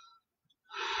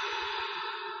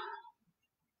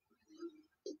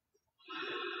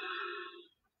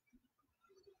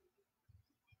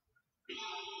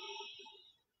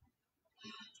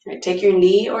 All right, take your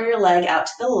knee or your leg out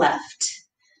to the left.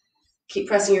 Keep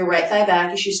pressing your right thigh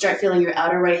back. You should start feeling your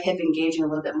outer right hip engaging a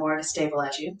little bit more to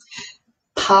stabilize you.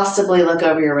 Possibly look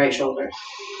over your right shoulder.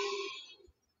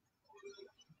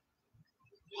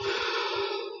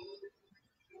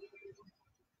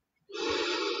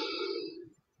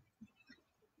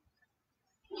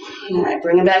 All right,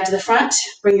 bring it back to the front.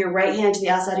 Bring your right hand to the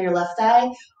outside of your left thigh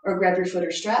or grab your foot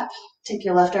or strap. Take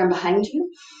your left arm behind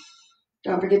you.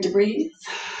 Don't forget to breathe.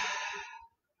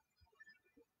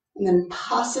 And then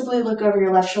possibly look over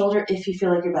your left shoulder if you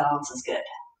feel like your balance is good.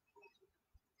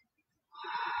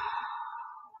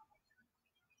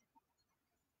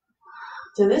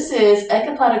 So this is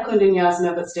Ekapada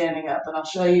Kundinyasana, but standing up, and I'll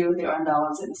show you the arm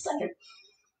balance in a second.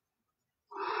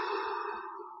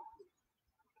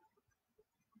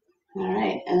 All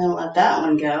right, and then let that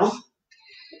one go. All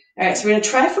right, so we're gonna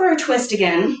try for our twist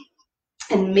again,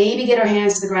 and maybe get our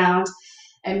hands to the ground,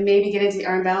 and maybe get into the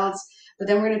arm balance, but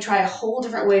then we're gonna try a whole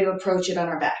different way to approach it on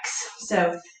our backs.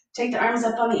 So take the arms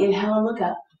up on the inhale and look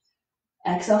up.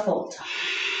 Exhale, fold.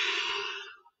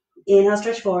 Inhale,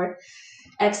 stretch forward.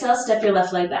 Exhale, step your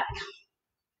left leg back.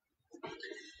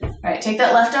 All right, take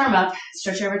that left arm up,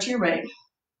 stretch over to your right.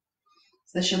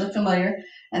 So this should look familiar.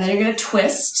 And then you're gonna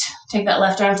twist. Take that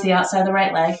left arm to the outside of the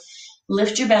right leg.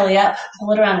 Lift your belly up,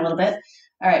 pull it around a little bit.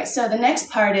 All right, so the next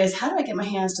part is, how do I get my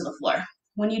hands to the floor?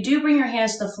 When you do bring your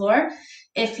hands to the floor,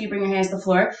 if you bring your hands to the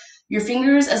floor, your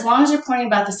fingers, as long as they're pointing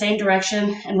about the same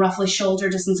direction and roughly shoulder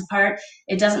distance apart,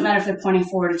 it doesn't matter if they're pointing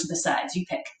forward or to the sides, you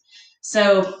pick.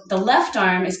 So the left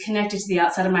arm is connected to the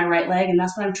outside of my right leg, and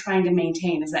that's what I'm trying to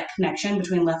maintain, is that connection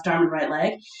between left arm and right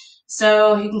leg.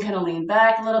 So you can kind of lean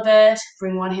back a little bit,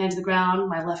 bring one hand to the ground,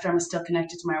 my left arm is still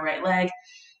connected to my right leg,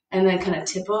 and then kind of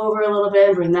tip over a little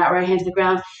bit, bring that right hand to the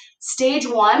ground. Stage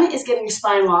one is getting your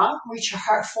spine long, reach your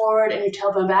heart forward and your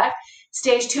tailbone back.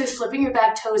 Stage two is flipping your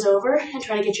back toes over and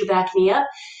trying to get your back knee up.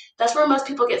 That's where most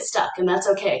people get stuck, and that's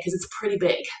okay because it's pretty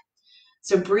big.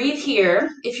 So breathe here.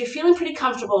 If you're feeling pretty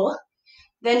comfortable,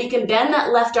 then you can bend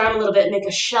that left arm a little bit and make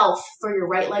a shelf for your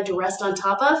right leg to rest on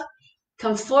top of.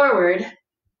 Come forward,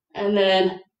 and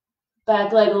then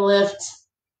back leg lift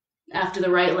after the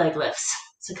right leg lifts.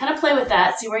 So kind of play with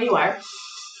that, see where you are.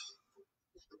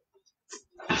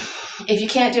 If you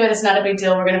can't do it, it's not a big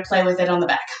deal. We're going to play with it on the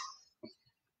back.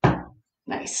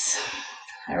 Nice.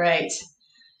 All right.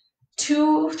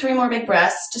 2, 3 more big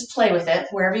breaths. Just play with it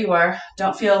wherever you are.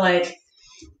 Don't feel like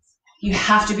you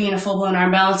have to be in a full-blown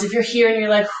arm balance. If you're here and you're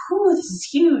like, whoo, this is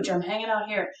huge, I'm hanging out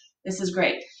here, this is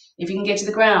great. If you can get to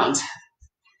the ground,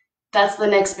 that's the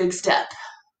next big step.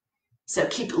 So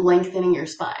keep lengthening your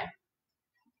spine.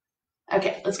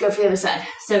 Okay, let's go for the other side.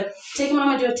 So take a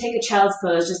moment to take a child's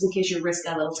pose just in case your wrist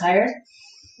got a little tired.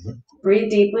 Breathe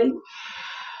deeply.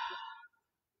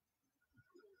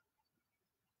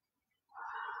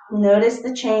 Notice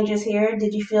the changes here.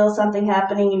 Did you feel something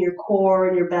happening in your core,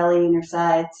 in your belly, in your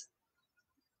sides?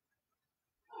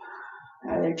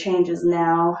 Are there changes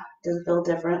now? Does it feel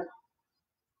different?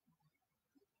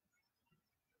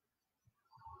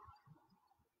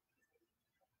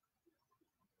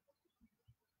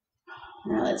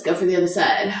 Now let's go for the other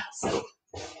side. So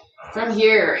from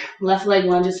here, left leg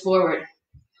lunges forward.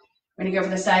 We're gonna go for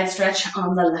the side stretch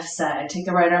on the left side. Take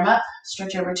the right arm up,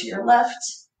 stretch over to your left.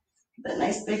 That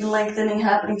nice big lengthening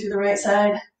happening through the right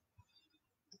side.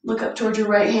 Look up towards your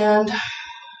right hand.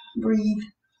 Breathe.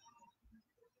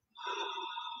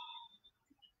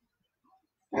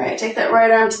 All right, take that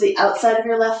right arm to the outside of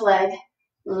your left leg.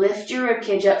 Lift your rib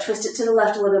cage up, twist it to the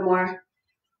left a little bit more.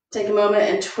 Take a moment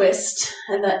and twist,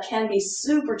 and that can be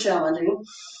super challenging.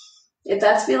 If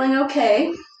that's feeling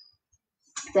okay,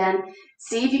 then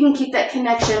see if you can keep that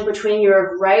connection between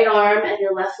your right arm and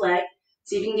your left leg.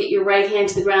 See if you can get your right hand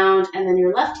to the ground and then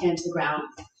your left hand to the ground.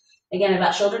 Again,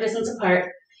 about shoulder distance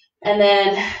apart. And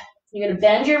then you're going to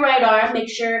bend your right arm. Make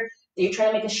sure that you're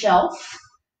trying to make a shelf.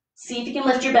 See if you can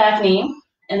lift your back knee.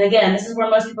 And again, this is where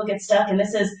most people get stuck, and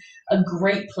this is a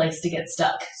great place to get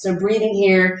stuck. So breathing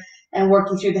here and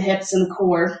working through the hips and the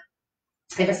core.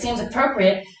 If it seems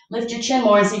appropriate, lift your chin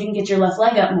more and see if you can get your left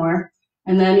leg up more.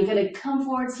 And then you're going to come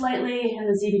forward slightly and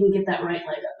then see if you can get that right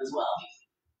leg up as well.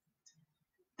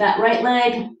 That right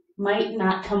leg might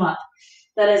not come up.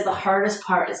 That is the hardest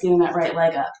part, is getting that right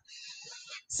leg up.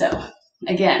 So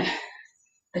again,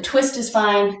 the twist is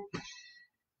fine.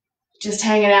 Just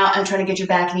hanging out and trying to get your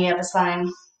back knee up is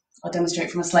fine. I'll demonstrate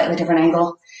from a slightly different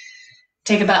angle.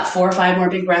 Take about 4 or 5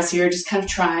 more big breaths here, just kind of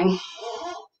trying.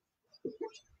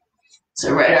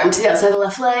 So right arm to the outside of the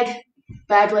left leg,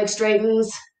 back leg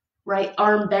straightens, right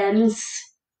arm bends,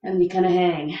 and you kind of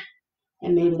hang.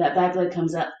 And maybe that back leg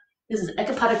comes up. This is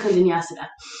Ekapada Kundanyasana.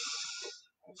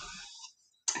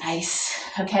 Nice.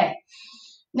 Okay.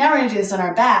 Now we're going to do this on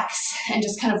our backs and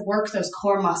just kind of work those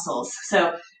core muscles.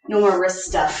 So no more wrist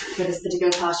stuff for this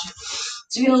particular posture.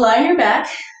 So you're going to lie on your back,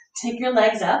 take your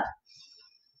legs up,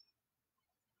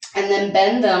 and then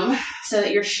bend them so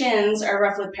that your shins are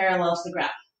roughly parallel to the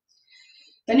ground.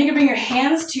 Then you can bring your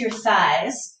hands to your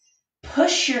thighs,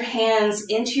 push your hands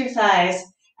into your thighs,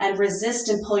 and resist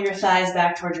and pull your thighs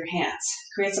back toward your hands.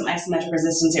 Create some isometric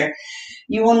resistance here.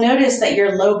 You will notice that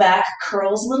your low back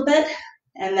curls a little bit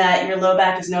and that your low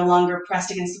back is no longer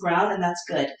pressed against the ground, and that's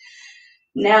good.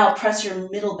 Now press your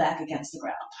middle back against the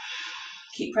ground.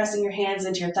 Keep pressing your hands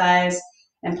into your thighs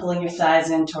and pulling your thighs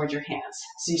in towards your hands.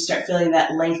 So you start feeling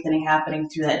that lengthening happening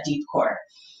through that deep core.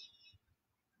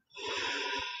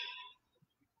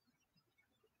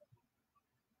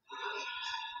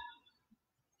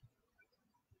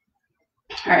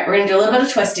 All right, we're going to do a little bit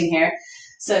of twisting here.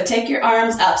 So take your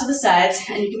arms out to the sides,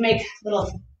 and you can make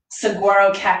little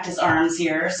saguaro cactus arms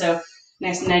here. So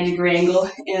nice 90-degree angle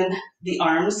in the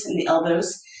arms and the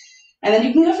elbows. And then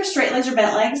you can go for straight legs or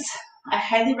bent legs. I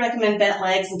highly recommend bent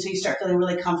legs until you start feeling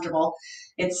really comfortable.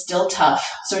 It's still tough.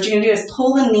 So what you're going to do is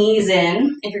pull the knees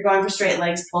in. If you're going for straight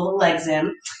legs, pull the legs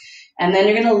in. And then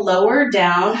you're going to lower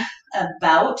down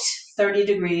about 30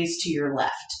 degrees to your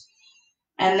left.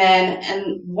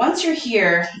 And once you're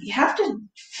here, you have to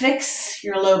fix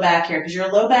your low back here, because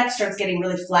your low back starts getting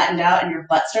really flattened out and your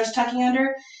butt starts tucking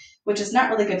under, which is not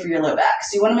really good for your low back.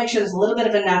 So you want to make sure there's a little bit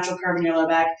of a natural curve in your low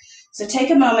back. So take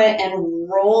a moment and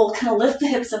roll, kind of lift the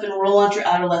hips up and roll onto your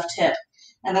outer left hip.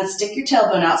 And then stick your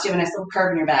tailbone out so you have a nice little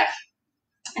curve in your back.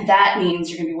 And that means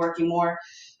you're going to be working more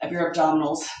of your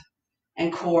abdominals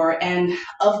and core, and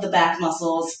of the back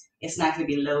muscles. It's not going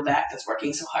to be low back that's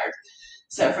working so hard.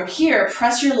 So from here,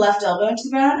 press your left elbow into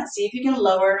the ground and see if you can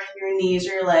lower your knees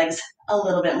or your legs a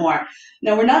little bit more.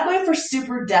 Now, we're not going for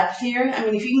super depth here. I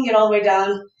mean, if you can get all the way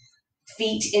down,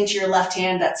 feet into your left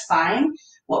hand, that's fine.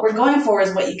 What we're going for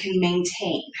is what you can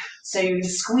maintain. So you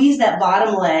squeeze that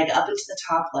bottom leg up into the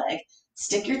top leg,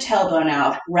 stick your tailbone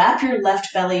out, wrap your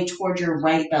left belly toward your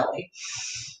right belly.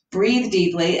 Breathe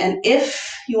deeply, and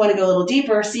if you want to go a little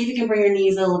deeper, see if you can bring your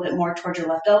knees a little bit more towards your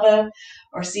left elbow,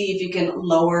 or see if you can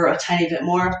lower a tiny bit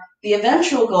more. The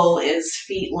eventual goal is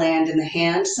feet land in the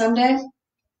hand someday,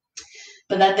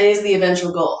 but that is the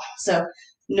eventual goal. So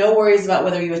no worries about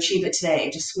whether you achieve it today.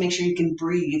 Just make sure you can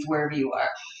breathe wherever you are.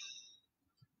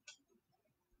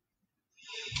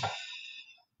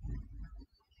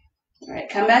 All right,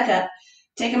 come back up.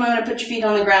 Take a moment to put your feet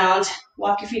on the ground.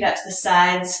 Walk your feet out to the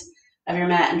sides of your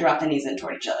mat and drop the knees in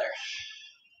toward each other.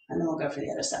 And then we'll go for the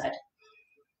other side.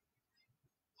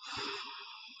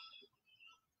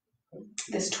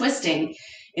 This twisting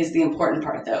is the important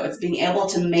part, though. It's being able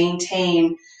to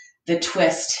maintain the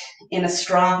twist in a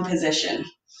strong position.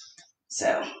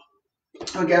 So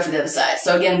we'll go for the other side.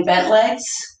 So again, bent legs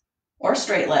or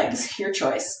straight legs, your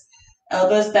choice.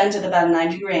 Elbows bent at about a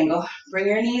 90-degree angle. Bring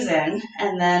your knees in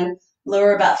and then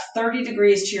lower about 30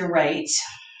 degrees to your right.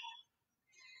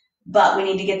 but we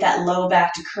need to get that low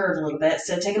back to curve a little bit.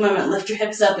 So take a moment, lift your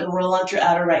hips up and roll out your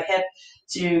outer right hip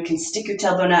so you can stick your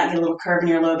tailbone out and get a little curve in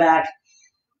your low back.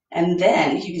 And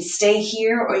then you can stay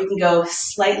here or you can go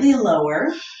slightly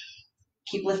lower.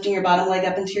 Keep lifting your bottom leg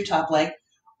up into your top leg.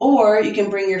 Or you can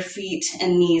bring your feet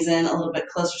and knees in a little bit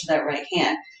closer to that right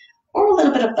hand, or a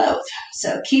little bit of both.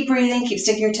 So keep breathing, keep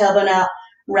sticking your tailbone out.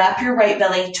 Wrap your right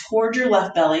belly toward your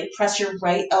left belly. Press your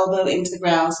right elbow into the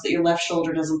ground so that your left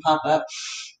shoulder doesn't pop up.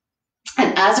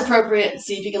 And as appropriate,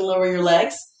 see if you can lower your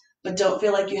legs, but don't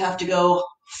feel like you have to go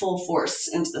full force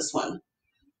into this one.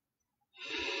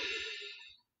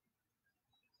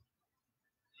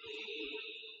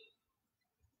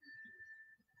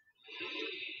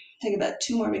 Take about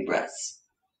 2 more big breaths.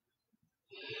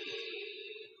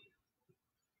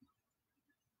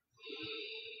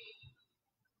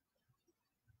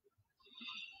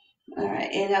 All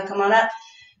right, inhale, come on up.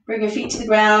 Bring your feet to the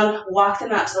ground, walk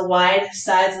them out to the wide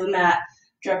sides of the mat,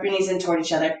 drop your knees in toward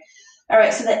each other. All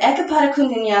right, so the Ekapada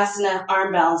Kundanyasana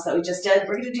arm balance that we just did,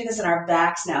 we're gonna do this in our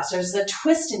backs now. So there's a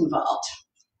twist involved,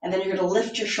 and then you're gonna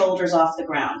lift your shoulders off the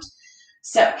ground.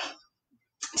 So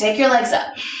take your legs up.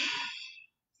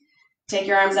 Take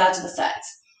your arms out to the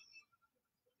sides.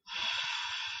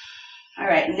 All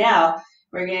right, now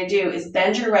what you're gonna do is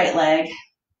bend your right leg,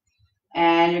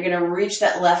 and you're gonna reach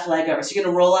that left leg over. So you're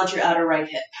gonna roll onto your outer right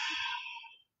hip.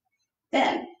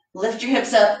 Then lift your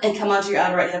hips up and come onto your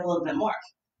outer right hip a little bit more.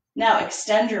 Now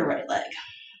extend your right leg.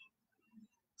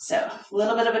 So a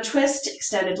little bit of a twist,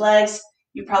 extended legs.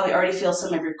 You probably already feel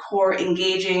some of your core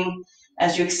engaging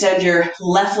as you extend your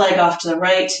left leg off to the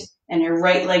right and your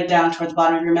right leg down toward the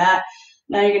bottom of your mat.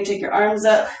 Now you're gonna take your arms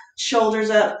up, shoulders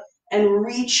up, and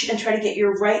reach and try to get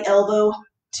your right elbow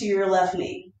to your left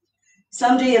knee.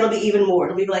 Someday it'll be even more.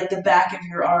 It'll be like the back of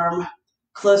your arm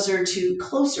closer to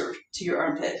your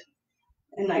armpit.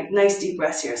 And nice deep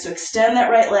breaths here. So extend that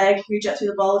right leg, reach up through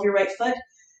the ball of your right foot.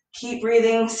 Keep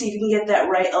breathing, see if you can get that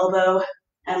right elbow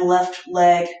and left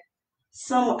leg,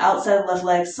 somewhat outside of left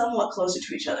leg, somewhat closer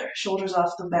to each other. Shoulders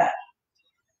off the mat.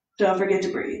 Don't forget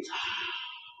to breathe.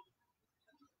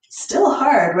 Still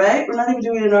hard, right? We're not even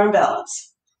doing an arm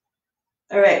balance.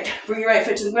 All right, bring your right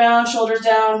foot to the ground, shoulders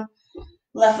down,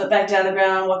 left foot back down the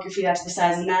ground, walk your feet out to the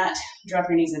sides of the mat, drop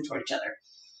your knees in toward each other.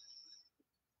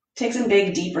 Take some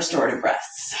big, deep, restorative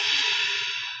breaths.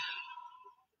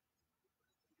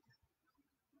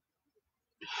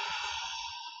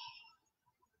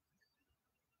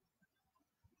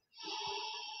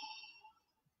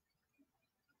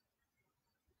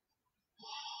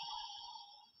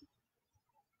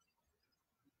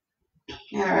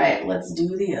 All right, let's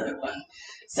do the other one.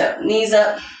 So knees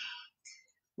up,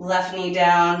 left knee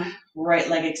down, right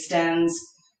leg extends.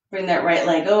 Bring that right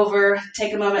leg over.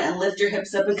 Take a moment and lift your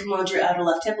hips up and come onto your outer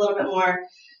left hip a little bit more.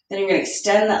 Then you're going to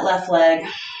extend that left leg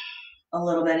a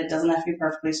little bit. It doesn't have to be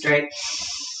perfectly straight.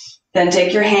 Then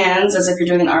take your hands as if you're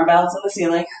doing an arm balance on the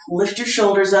ceiling. Lift your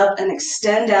shoulders up and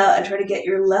extend out and try to get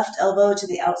your left elbow to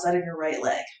the outside of your right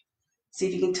leg. See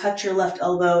if you can touch your left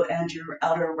elbow and your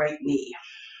outer right knee.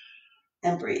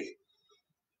 And breathe.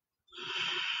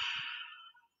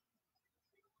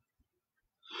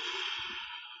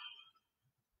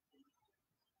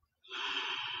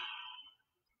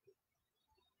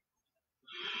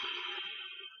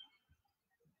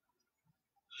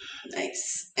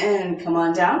 Nice. And come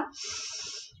on down.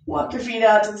 Walk your feet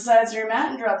out to the sides of your mat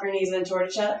and drop your knees in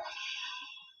toward each other.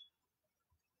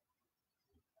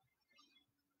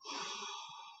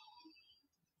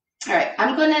 All right,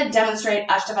 I'm going to demonstrate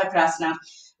Ashtavakrasana,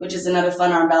 which is another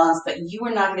fun arm balance, but you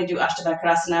are not going to do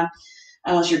Ashtavakrasana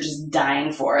unless you're just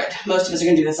dying for it. Most of us are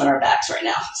going to do this on our backs right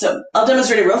now. So I'll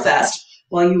demonstrate it real fast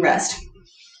while you rest.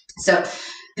 So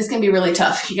this can be really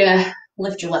tough. You're going to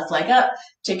lift your left leg up,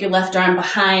 take your left arm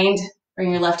behind,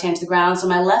 bring your left hand to the ground. So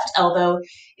my left elbow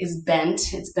is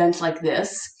bent. It's bent like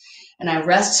this. And I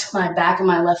rest my back of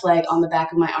my left leg on the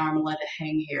back of my arm and let it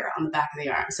hang here on the back of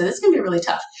the arm. So this can be really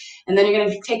tough. And then you're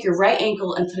going to take your right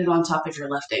ankle and put it on top of your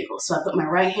left ankle. So I put my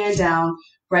right hand down,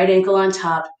 right ankle on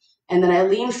top, and then I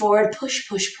lean forward, push,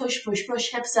 push, push, push,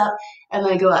 push, hips up, and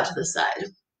then I go out to the side.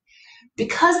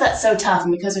 Because that's so tough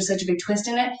and because there's such a big twist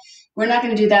in it, we're not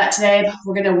going to do that today.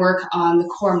 We're going to work on the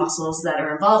core muscles that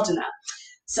are involved in that.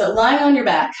 So lying on your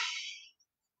back,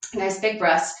 nice big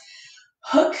breaths.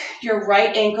 Hook your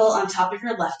right ankle on top of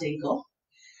your left ankle.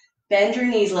 Bend your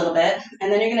knees a little bit,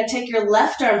 and then you're going to take your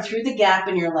left arm through the gap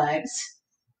in your legs,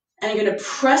 and you're going to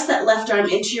press that left arm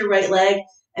into your right leg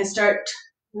and start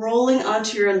rolling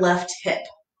onto your left hip,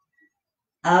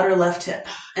 outer left hip,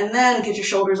 and then get your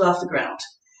shoulders off the ground.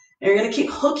 And you're going to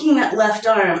keep hooking that left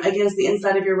arm against the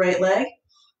inside of your right leg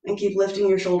and keep lifting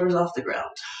your shoulders off the ground.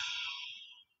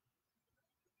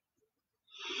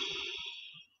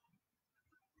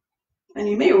 And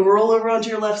you may roll over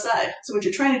onto your left side. So what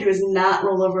you're trying to do is not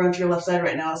roll over onto your left side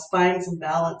right now. Is find some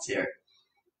balance here.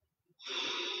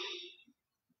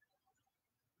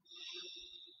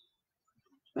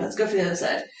 Let's go for the other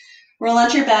side. Roll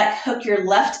onto your back, hook your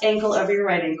left ankle over your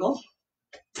right ankle.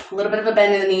 A little bit of a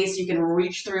bend in the knee so you can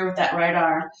reach through with that right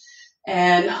arm.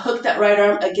 And hook that right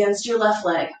arm against your left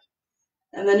leg.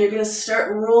 And then you're going to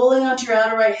start rolling onto your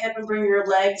outer right hip and bring your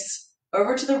legs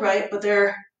over to the right, but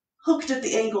they're hooked at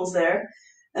the ankles there.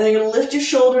 And then you're going to lift your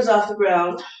shoulders off the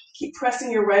ground. Keep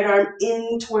pressing your right arm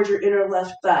in towards your inner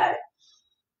left thigh.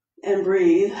 And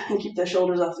breathe and keep the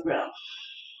shoulders off the ground.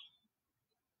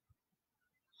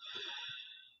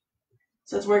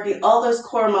 So it's working all those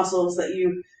core muscles that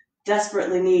you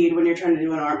desperately need when you're trying to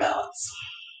do an arm balance.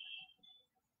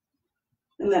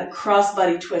 And that cross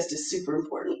body twist is super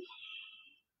important.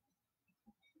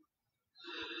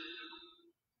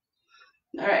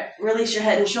 All right, release your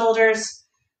head and shoulders,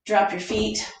 drop your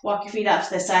feet, walk your feet out to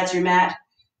the sides of your mat,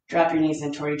 drop your knees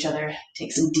in toward each other.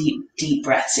 Take some deep, deep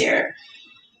breaths here.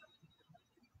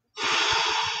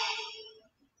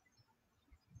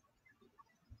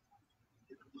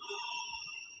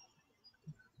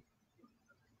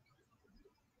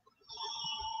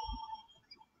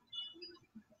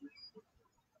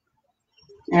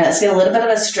 All right, let's get a little bit of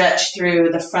a stretch through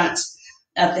the front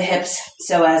of the hips,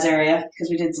 psoas area, because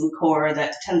we did some core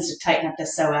that tends to tighten up the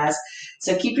psoas.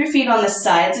 So keep your feet on the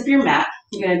sides of your mat.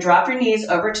 You're going to drop your knees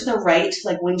over to the right,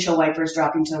 like windshield wipers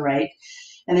dropping to the right.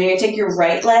 And then you're going to take your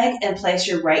right leg and place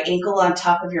your right ankle on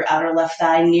top of your outer left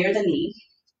thigh near the knee.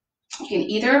 You can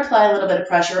either apply a little bit of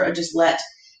pressure or just let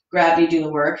gravity do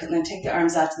the work, and then take the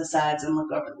arms out to the sides and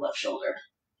look over the left shoulder.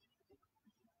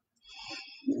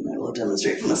 And I will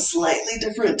demonstrate from a slightly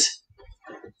different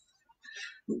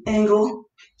angle.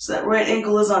 So that right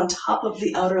ankle is on top of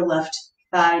the outer left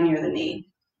thigh near the knee.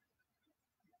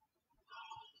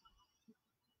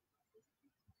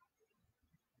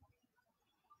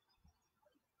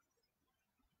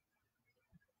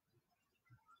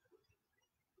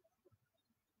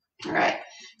 All right,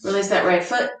 release that right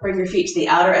foot, bring your feet to the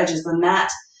outer edges of the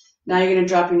mat. Now you're going to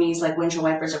drop your knees like windshield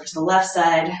wipers over to the left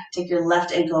side. Take your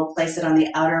left ankle, place it on the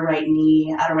outer right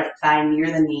knee, outer right thigh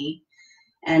near the knee.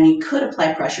 And you could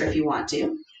apply pressure if you want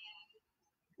to.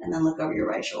 And then look over your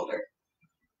right shoulder.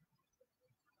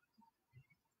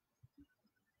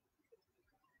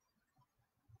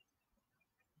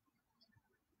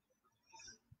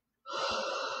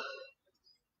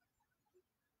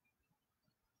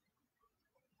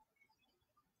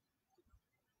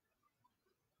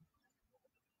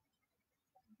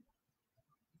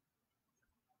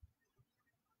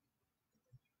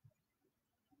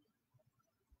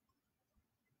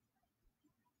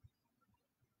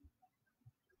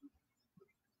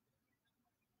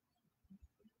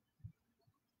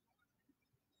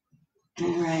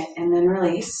 All right, and then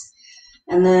release.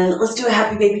 And then let's do a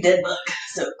happy baby dead bug.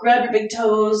 So grab your big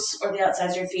toes or the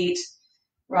outsides of your feet,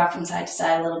 rock from side to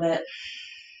side a little bit.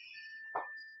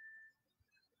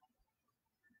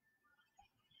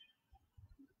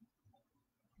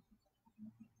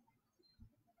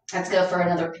 Let's go for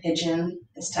another pigeon,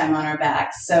 this time on our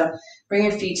backs. So bring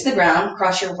your feet to the ground,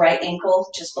 cross your right ankle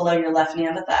just below your left knee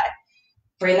on the thigh.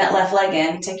 Bring that left leg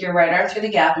in, take your right arm through the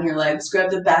gap in your legs, grab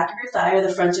the back of your thigh or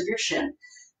the front of your shin.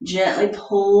 Gently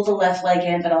pull the left leg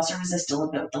in, but also resist a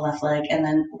little bit with the left leg, and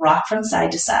then rock from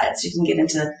side to side so you can get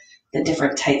into the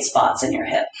different tight spots in your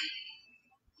hip.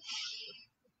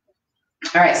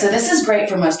 All right, so this is great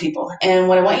for most people. And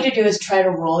what I want you to do is try to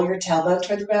roll your tailbone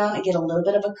toward the ground and get a little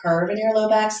bit of a curve in your low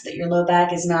back so that your low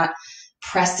back is not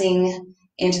pressing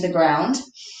into the ground.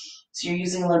 So you're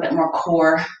using a little bit more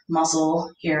core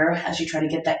muscle here as you try to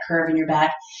get that curve in your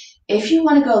back. If you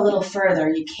want to go a little further,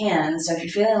 you can. So if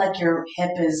you're feeling like your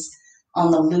hip is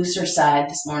on the looser side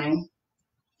this morning,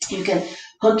 you can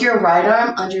hook your right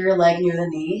arm under your leg near the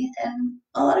knee. And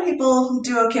a lot of people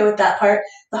do okay with that part.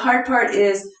 The hard part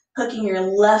is hooking your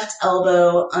left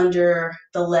elbow under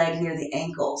the leg near the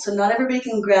ankle. So not everybody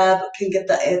can get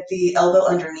the elbow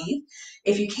underneath.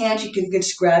 If you can't, you can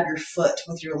just grab your foot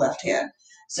with your left hand.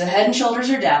 So head and shoulders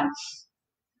are down.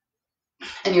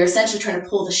 And you're essentially trying to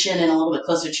pull the shin in a little bit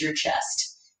closer to your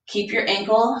chest. Keep your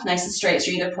ankle nice and straight,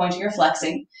 so you're either pointing or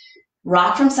flexing.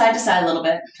 Rock from side to side a little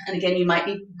bit. And again, you might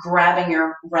be grabbing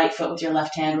your right foot with your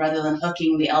left hand rather than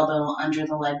hooking the elbow under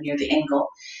the leg near the ankle.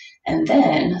 And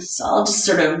then, so I'll just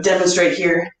sort of demonstrate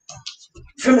here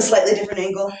from a slightly different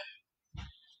angle.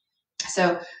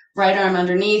 So right arm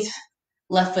underneath,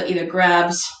 left foot either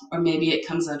grabs or maybe it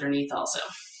comes underneath also.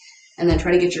 And then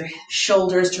try to get your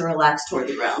shoulders to relax toward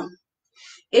the ground.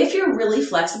 If you're really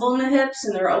flexible in the hips,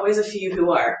 and there are always a few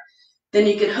who are, Then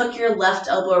you can hook your left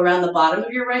elbow around the bottom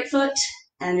of your right foot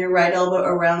and your right elbow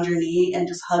around your knee and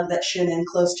just hug that shin in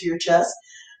close to your chest.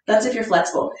 That's if you're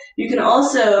flexible. You can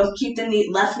also keep the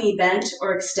left knee bent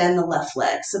or extend the left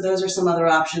leg. So those are some other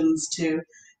options to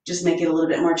just make it a little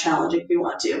bit more challenging if you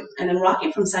want to. And then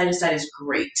rocking from side to side is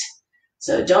great.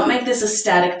 So don't make this a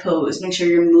static pose. Make sure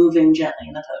you're moving gently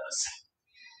in the pose.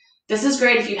 This is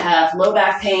great if you have low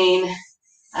back pain,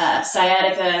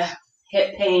 sciatica,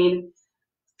 hip pain.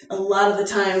 A lot of the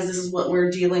times this is what we're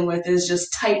dealing with is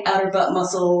just tight outer butt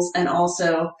muscles and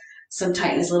also some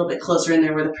tightness a little bit closer in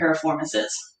there where the piriformis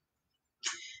is.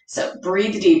 So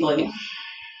breathe deeply.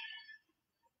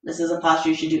 This is a posture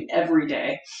you should do every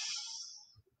day.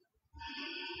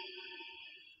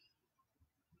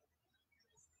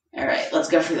 All right, let's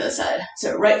go for the other side.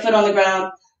 So right foot on the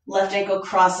ground, left ankle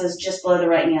crosses just below the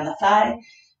right knee on the thigh.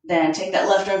 Then take that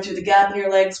left arm through the gap in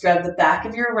your legs, grab the back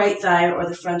of your right thigh or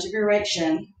the front of your right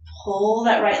shin. Pull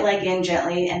that right leg in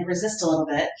gently and resist a little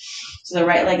bit. So the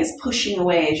right leg is pushing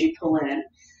away as you pull in.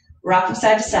 Rock from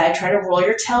side to side. Try to roll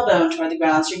your tailbone toward the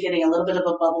ground so you're getting a little bit of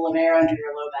a bubble of air under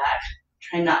your low back.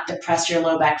 Try not to press your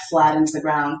low back flat into the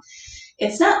ground.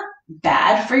 It's not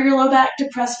bad for your low back to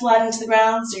press flat into the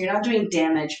ground, so you're not doing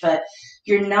damage, but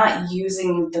you're not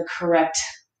using the correct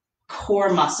core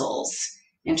muscles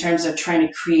in terms of trying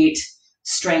to create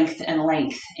strength and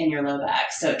length in your low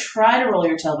back. So try to roll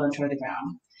your tailbone toward the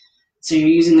ground. So you're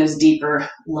using those deeper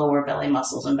lower belly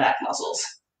muscles and back muscles.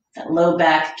 That low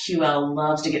back QL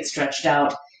loves to get stretched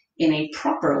out in a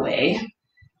proper way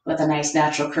with a nice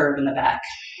natural curve in the back.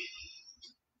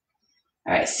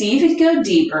 All right, see if you can go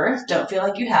deeper. Don't feel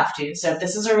like you have to. So if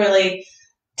this is a really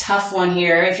tough one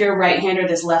here, if you're a right-hander,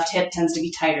 this left hip tends to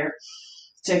be tighter.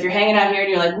 So if you're hanging out here and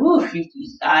you're like, woo,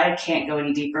 I can't go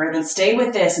any deeper, then stay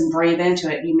with this and breathe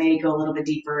into it. You may go a little bit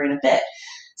deeper in a bit.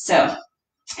 So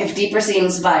if deeper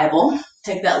seems viable,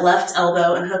 take that left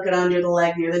elbow and hook it under the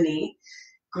leg near the knee.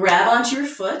 Grab onto your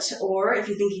foot, or if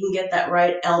you think you can get that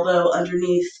right elbow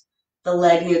underneath the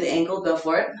leg near the ankle, go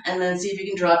for it. And then see if you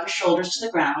can drop your shoulders to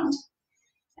the ground.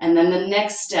 And then the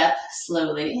next step,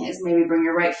 slowly, is maybe bring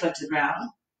your right foot to the ground.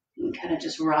 You can kind of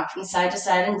just rock from side to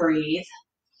side and breathe.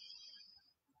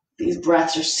 These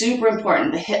breaths are super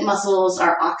important. The hip muscles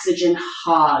are oxygen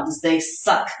hogs. They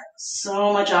suck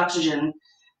so much oxygen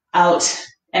out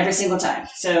every single time.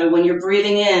 So when you're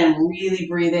breathing in, really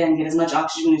breathe in, get as much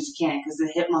oxygen as you can because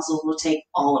the hip muscles will take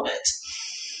all of it.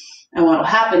 And what will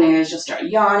happen is you'll start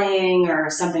yawning or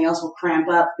something else will cramp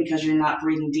up because you're not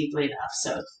breathing deeply enough.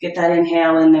 So get that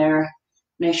inhale in there.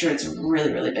 Make sure it's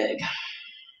really, really big.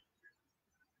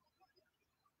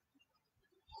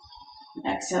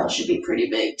 Exhale should be pretty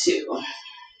big too. All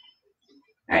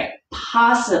right,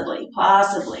 possibly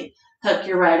hook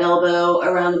your right elbow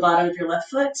around the bottom of your left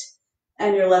foot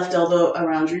and your left elbow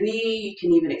around your knee. You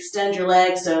can even extend your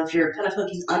leg. So if you're kind of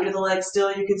hooking under the leg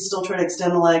still, you can still try to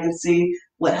extend the leg and see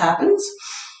what happens.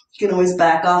 You can always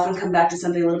back off and come back to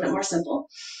something a little bit more simple.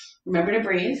 Remember to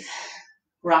breathe.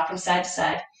 Rock from side to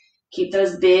side. Keep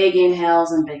those big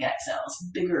inhales and big exhales,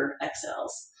 bigger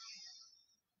exhales.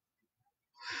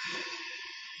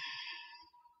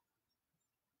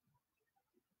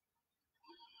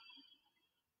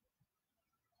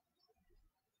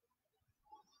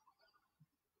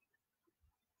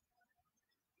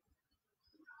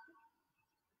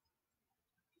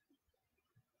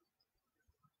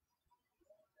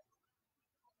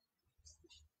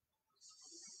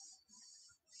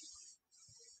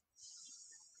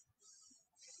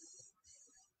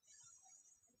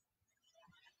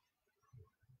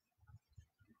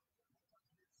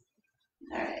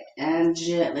 All right, and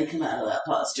gently come out of that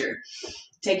posture.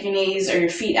 Take your knees or your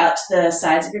feet out to the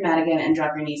sides of your mat again and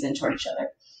drop your knees in toward each other.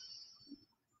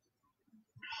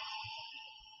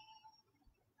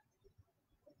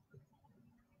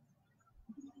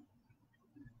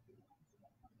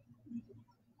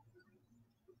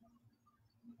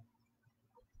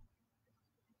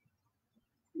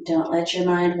 Don't let your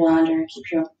mind wander.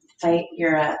 Keep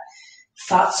your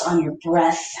thoughts on your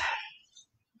breath.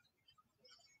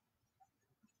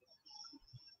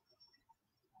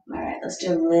 All right, let's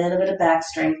do a little bit of back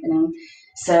strengthening.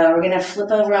 So we're going to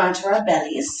flip over onto our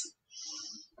bellies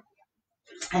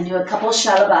and do a couple of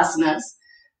shalabhasanas.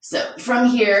 So from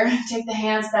here, take the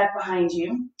hands back behind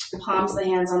you, palms of the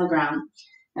hands on the ground.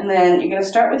 And then you're going to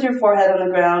start with your forehead on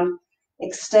the ground.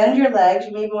 Extend your legs.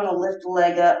 You maybe want to lift the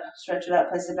leg up, stretch it out,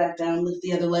 place it back down. Lift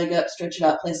the other leg up, stretch it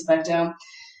out, place it back down.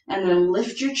 And then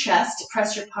lift your chest.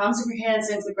 Press your palms of your hands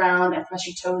into the ground and press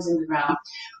your toes into the ground.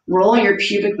 Roll your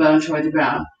pubic bone toward the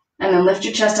ground. And then lift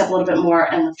your chest up a little bit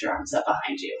more and lift your arms up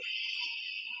behind you.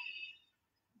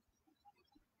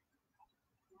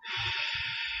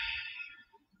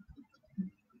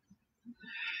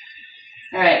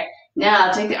 All right,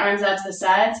 now take the arms out to the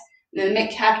sides, and then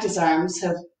make cactus arms.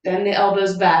 So bend the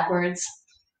elbows backwards.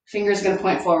 Fingers gonna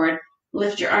point forward.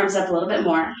 Lift your arms up a little bit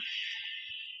more.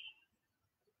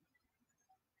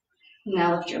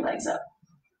 Now lift your legs up.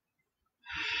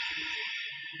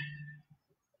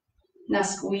 Now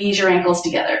squeeze your ankles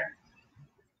together.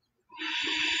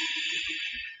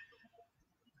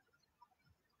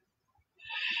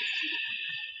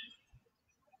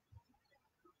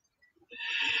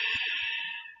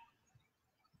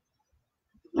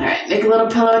 All right, make a little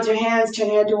pillow with your hands, turn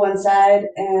your head to one side,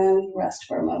 and rest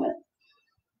for a moment.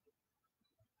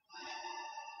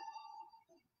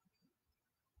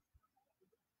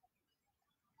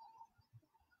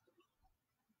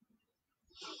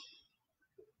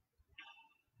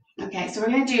 Okay, so we're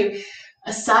going to do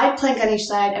a side plank on each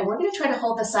side, and we're going to try to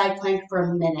hold the side plank for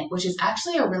a minute, which is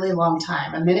actually a really long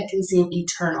time. A minute can seem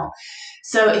eternal.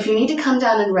 So if you need to come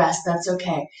down and rest, that's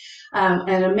okay.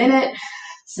 And a minute,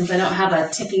 since I don't have a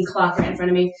ticking clock right in front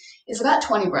of me, is about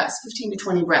 20 breaths, 15 to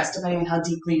 20 breaths, depending on how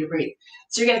deeply you breathe.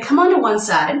 So you're going to come onto one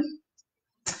side,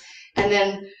 and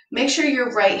then make sure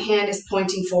your right hand is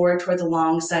pointing forward toward the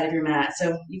long side of your mat.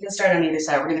 So you can start on either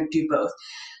side. We're going to do both.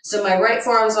 So my right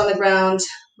forearm is on the ground.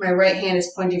 My right hand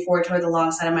is pointing forward toward the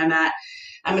long side of my mat.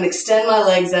 I'm going to extend my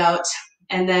legs out,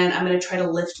 and then I'm going to try to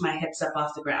lift my hips up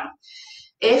off the ground.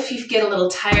 If you get a little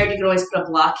tired, you can always put a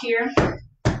block here,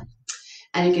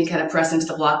 and you can kind of press into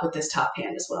the block with this top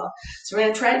hand as well. So we're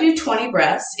going to try to do 20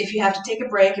 breaths. If you have to take a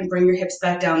break and bring your hips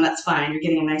back down, that's fine. You're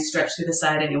getting a nice stretch through the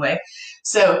side anyway.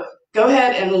 So go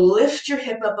ahead and lift your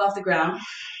hip up off the ground.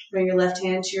 Bring your left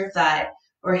hand to your thigh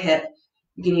or hip.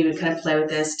 You can even kind of play with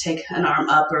this. Take an arm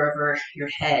up or over your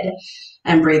head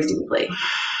and breathe deeply.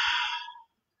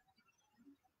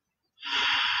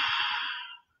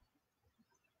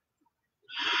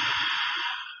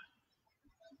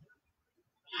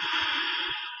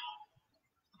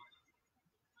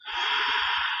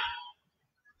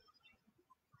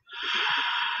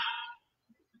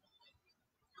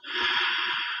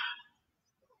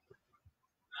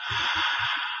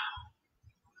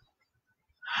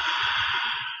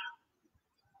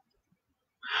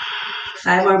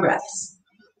 Five more breaths.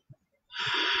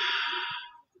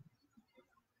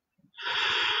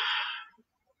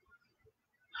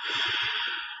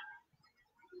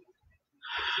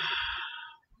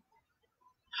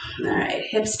 All right,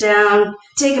 hips down.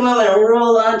 Take a moment to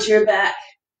roll onto your back.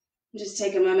 Just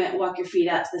take a moment, walk your feet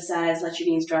out to the sides, let your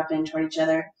knees drop in toward each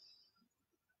other.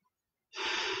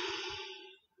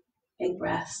 Big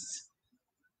breaths.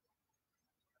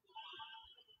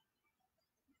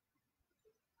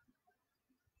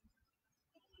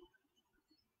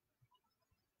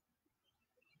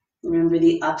 Remember,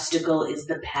 the obstacle is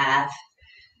the path.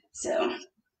 So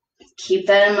keep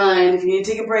that in mind. If you need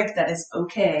to take a break, that is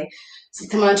okay. So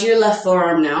come onto your left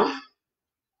forearm now.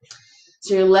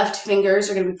 So your left fingers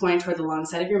are going to be pointing toward the long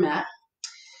side of your mat.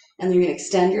 And then you're going to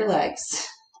extend your legs.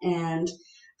 And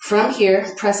from here,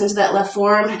 press into that left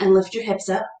forearm and lift your hips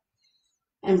up.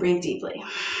 And breathe deeply.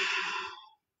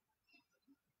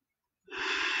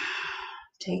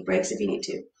 Take breaks if you need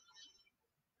to.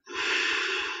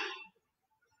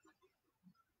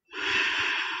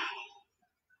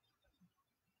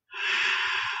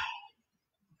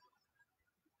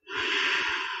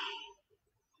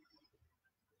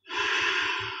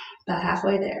 About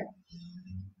halfway there.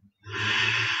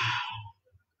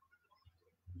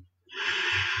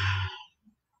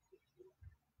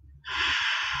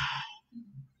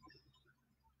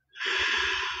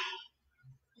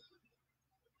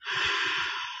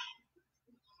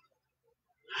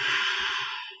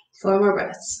 Four more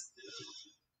breaths.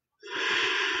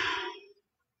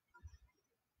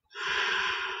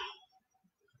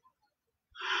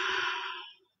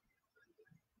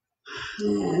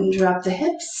 And drop the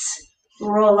hips.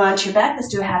 Roll onto your back. Let's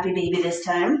do a happy baby this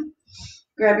time.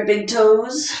 Grab your big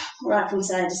toes. Rock from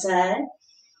side to side.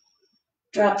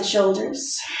 Drop the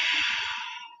shoulders.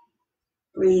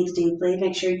 Breathe deeply.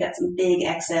 Make sure you've got some big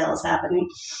exhales happening.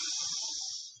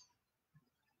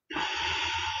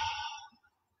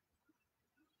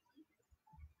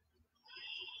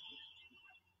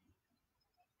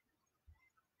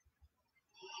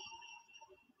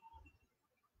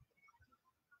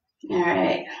 All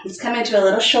right, let's come into a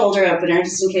little shoulder opener,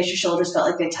 just in case your shoulders felt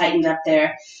like they tightened up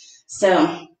there.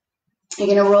 So you're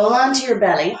gonna roll onto your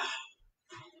belly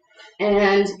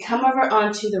and come over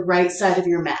onto the right side of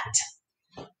your mat.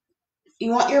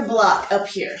 You want your block up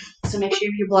here, so make sure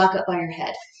you have your block up by your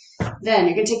head. Then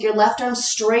you're gonna take your left arm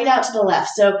straight out to the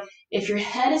left. So if your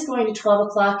head is going to 12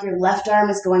 o'clock, your left arm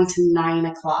is going to 9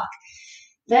 o'clock.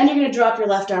 Then you're going to drop your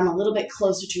left arm a little bit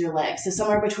closer to your leg, so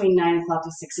somewhere between 9 o'clock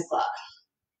and 6 o'clock.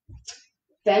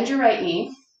 Bend your right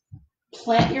knee,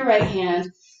 plant your right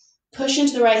hand, push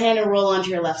into the right hand and roll onto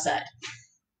your left side.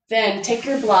 Then take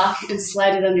your block and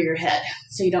slide it under your head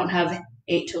so you don't have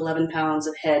 8 to 11 pounds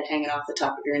of head hanging off the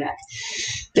top of your neck.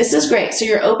 This is great. So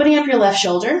you're opening up your left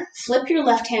shoulder, flip your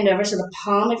left hand over so the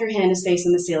palm of your hand is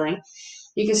facing the ceiling.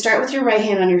 You can start with your right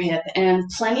hand on your hip, and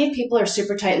plenty of people are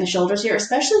super tight in the shoulders here,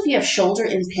 especially if you have shoulder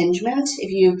impingement.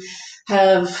 If you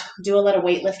do a lot of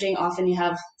weightlifting, often you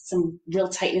have some real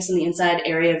tightness in the inside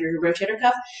area of your rotator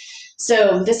cuff.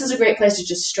 So this is a great place to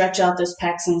just stretch out those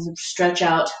pecs and stretch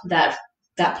out that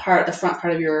part, the front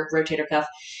part of your rotator cuff.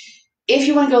 If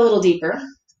you want to go a little deeper,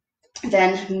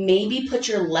 then maybe put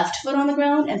your left foot on the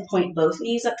ground and point both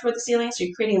knees up toward the ceiling, so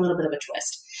you're creating a little bit of a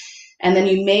twist. And then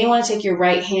you may want to take your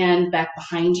right hand back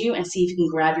behind you and see if you can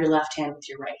grab your left hand with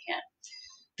your right hand.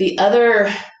 The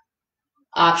other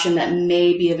option that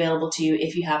may be available to you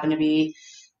if you happen to be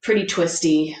pretty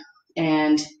twisty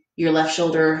and your left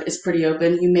shoulder is pretty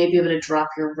open, you may be able to drop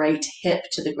your right hip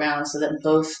to the ground so that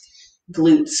both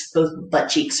glutes, both butt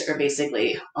cheeks are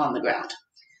basically on the ground.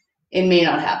 It may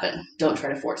not happen. Don't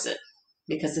try to force it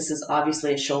because this is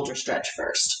obviously a shoulder stretch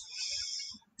first.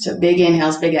 So big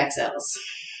inhales, big exhales.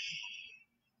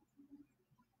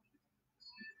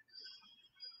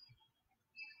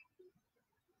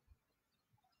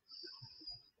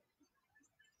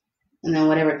 And then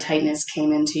whatever tightness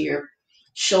came into your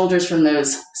shoulders from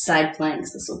those side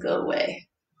planks, this will go away.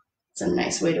 It's a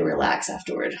nice way to relax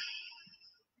afterward.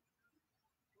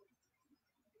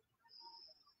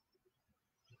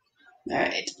 All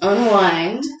right,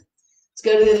 unwind. Let's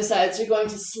go to the other side. So you're going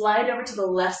to slide over to the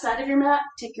left side of your mat.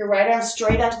 Take your right arm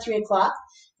straight out to 3 o'clock,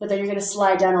 but then you're going to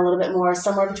slide down a little bit more,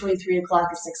 somewhere between 3 o'clock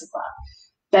and 6 o'clock.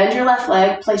 Bend your left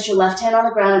leg, place your left hand on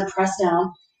the ground and press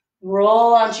down.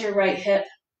 Roll onto your right hip.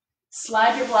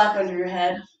 Slide your block under your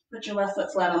head. Put your left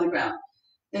foot flat on the ground.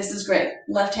 This is great.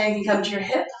 Left hand can come to your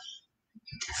hip.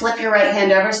 Flip your right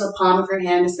hand over so the palm of your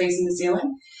hand is facing the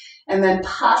ceiling. And then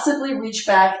possibly reach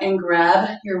back and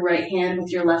grab your right hand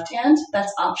with your left hand.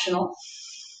 That's optional.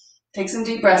 Take some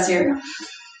deep breaths here.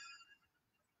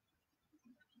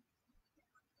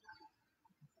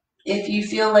 If you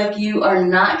feel like you are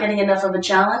not getting enough of a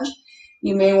challenge,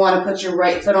 you may want to put your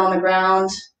right foot on the ground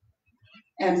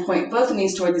and point both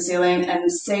knees toward the ceiling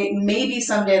and say maybe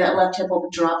someday that left hip will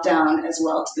drop down as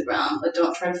well to the ground, but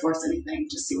don't try to force anything.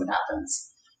 Just see what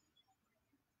happens.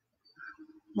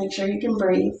 Make sure you can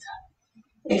breathe.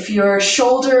 If your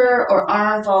shoulder or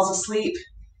arm falls asleep,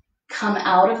 come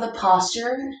out of the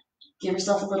posture, give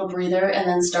yourself a little breather, and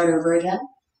then start over again.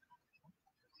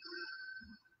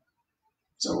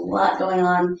 There's a lot going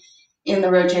on in the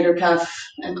rotator cuff,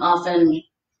 and often,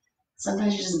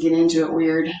 sometimes you just get into it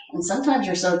weird, and sometimes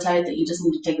you're so tight that you just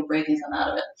need to take a break and come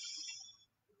out of it.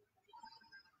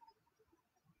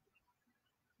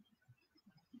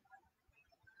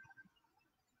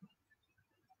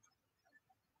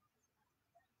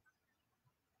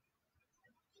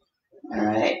 All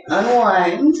right,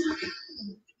 unwind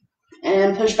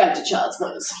and push back to child's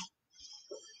pose.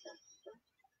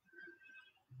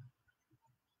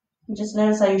 Just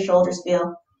notice how your shoulders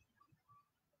feel.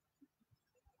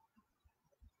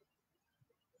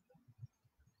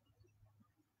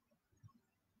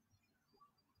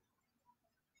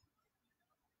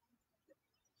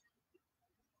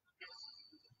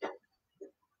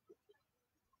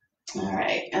 All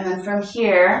right, and then from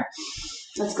here,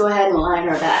 let's go ahead and line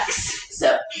our backs.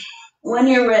 So when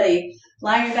you're ready,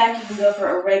 lie your back. You can go for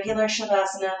a regular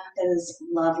Shavasana that is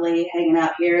lovely, hanging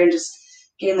out here and just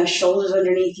getting the shoulders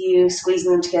underneath you,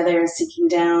 squeezing them together and sinking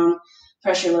down.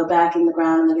 Press your low back in the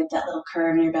ground and then get that little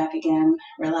curve in your back again.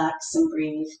 Relax and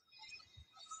breathe.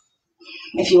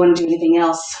 If you want to do anything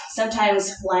else,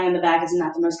 sometimes lying on the back is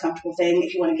not the most comfortable thing.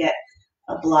 If you want to get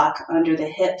a block under the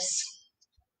hips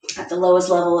at the lowest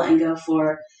level and go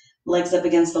for legs up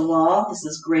against the wall, this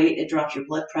is great. It drops your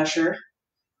blood pressure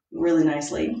really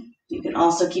nicely. You can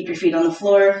also keep your feet on the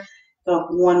floor, go up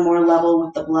one more level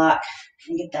with the block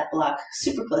and get that block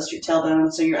super close to your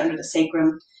tailbone so you're under the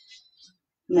sacrum.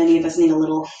 Many of us need a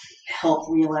little help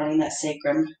realigning that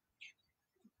sacrum,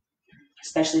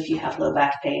 especially if you have low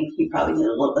back pain. You probably need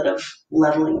a little bit of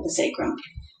leveling of the sacrum.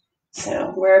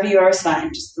 So wherever you are is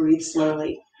fine. Just breathe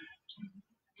slowly.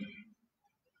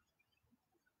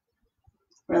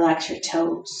 Relax your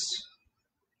toes.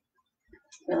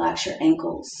 Relax your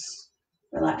ankles.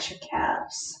 Relax your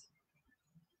calves.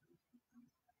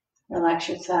 Relax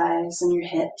your thighs and your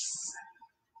hips.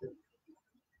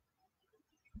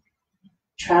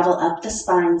 Travel up the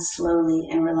spine slowly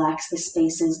and relax the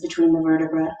spaces between the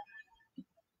vertebrae.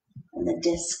 and the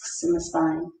discs in the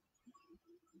spine.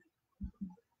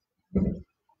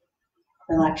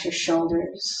 Relax your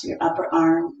shoulders, your upper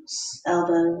arms,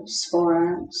 elbows,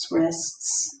 forearms,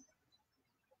 wrists.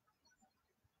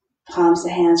 Palms of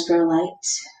the hands grow light.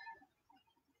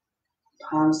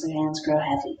 Palms of the hands grow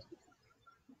heavy.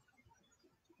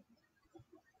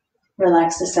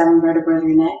 Relax the 7 vertebrae of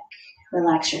your neck.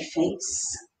 Relax your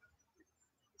face.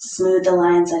 Smooth the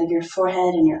lines out of your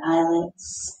forehead and your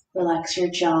eyelids. Relax your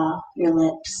jaw, your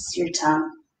lips, your tongue.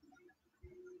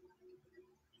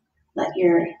 Let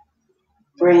your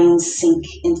brain sink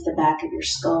into the back of your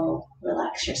skull.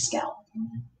 Relax your scalp.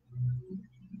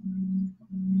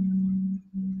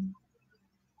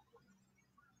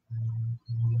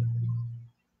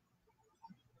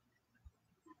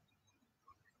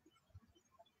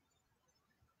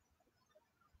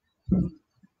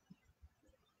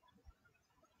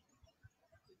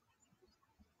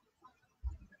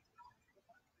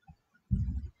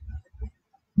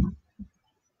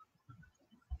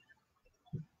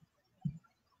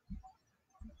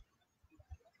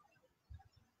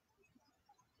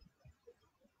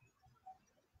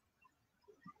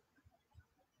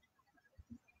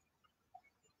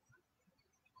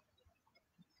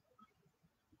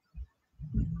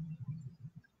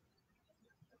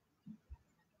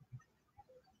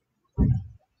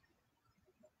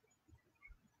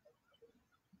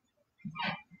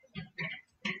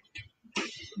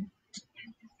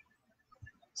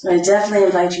 So I definitely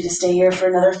invite you to stay here for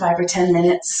another 5 or 10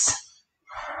 minutes.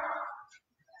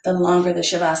 The longer the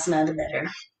Shavasana, the better.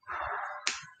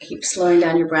 Keep slowing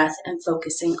down your breath and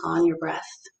focusing on your breath.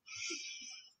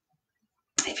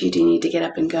 If you do need to get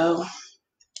up and go,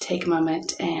 take a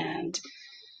moment and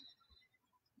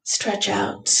stretch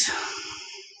out,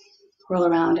 roll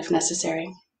around if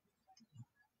necessary.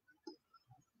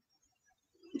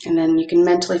 And then you can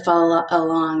mentally follow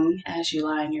along as you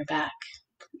lie on your back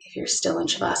if you're still in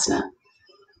Shavasana.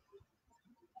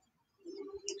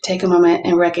 Take a moment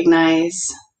and recognize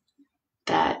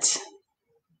that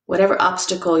whatever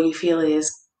obstacle you feel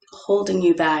is holding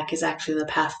you back is actually the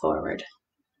path forward.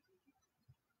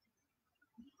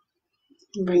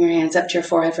 Bring your hands up to your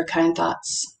forehead for kind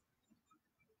thoughts,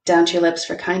 down to your lips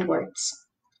for kind words,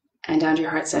 and down to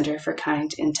your heart center for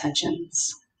kind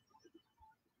intentions.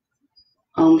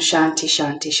 Om Shanti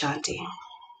Shanti Shanti.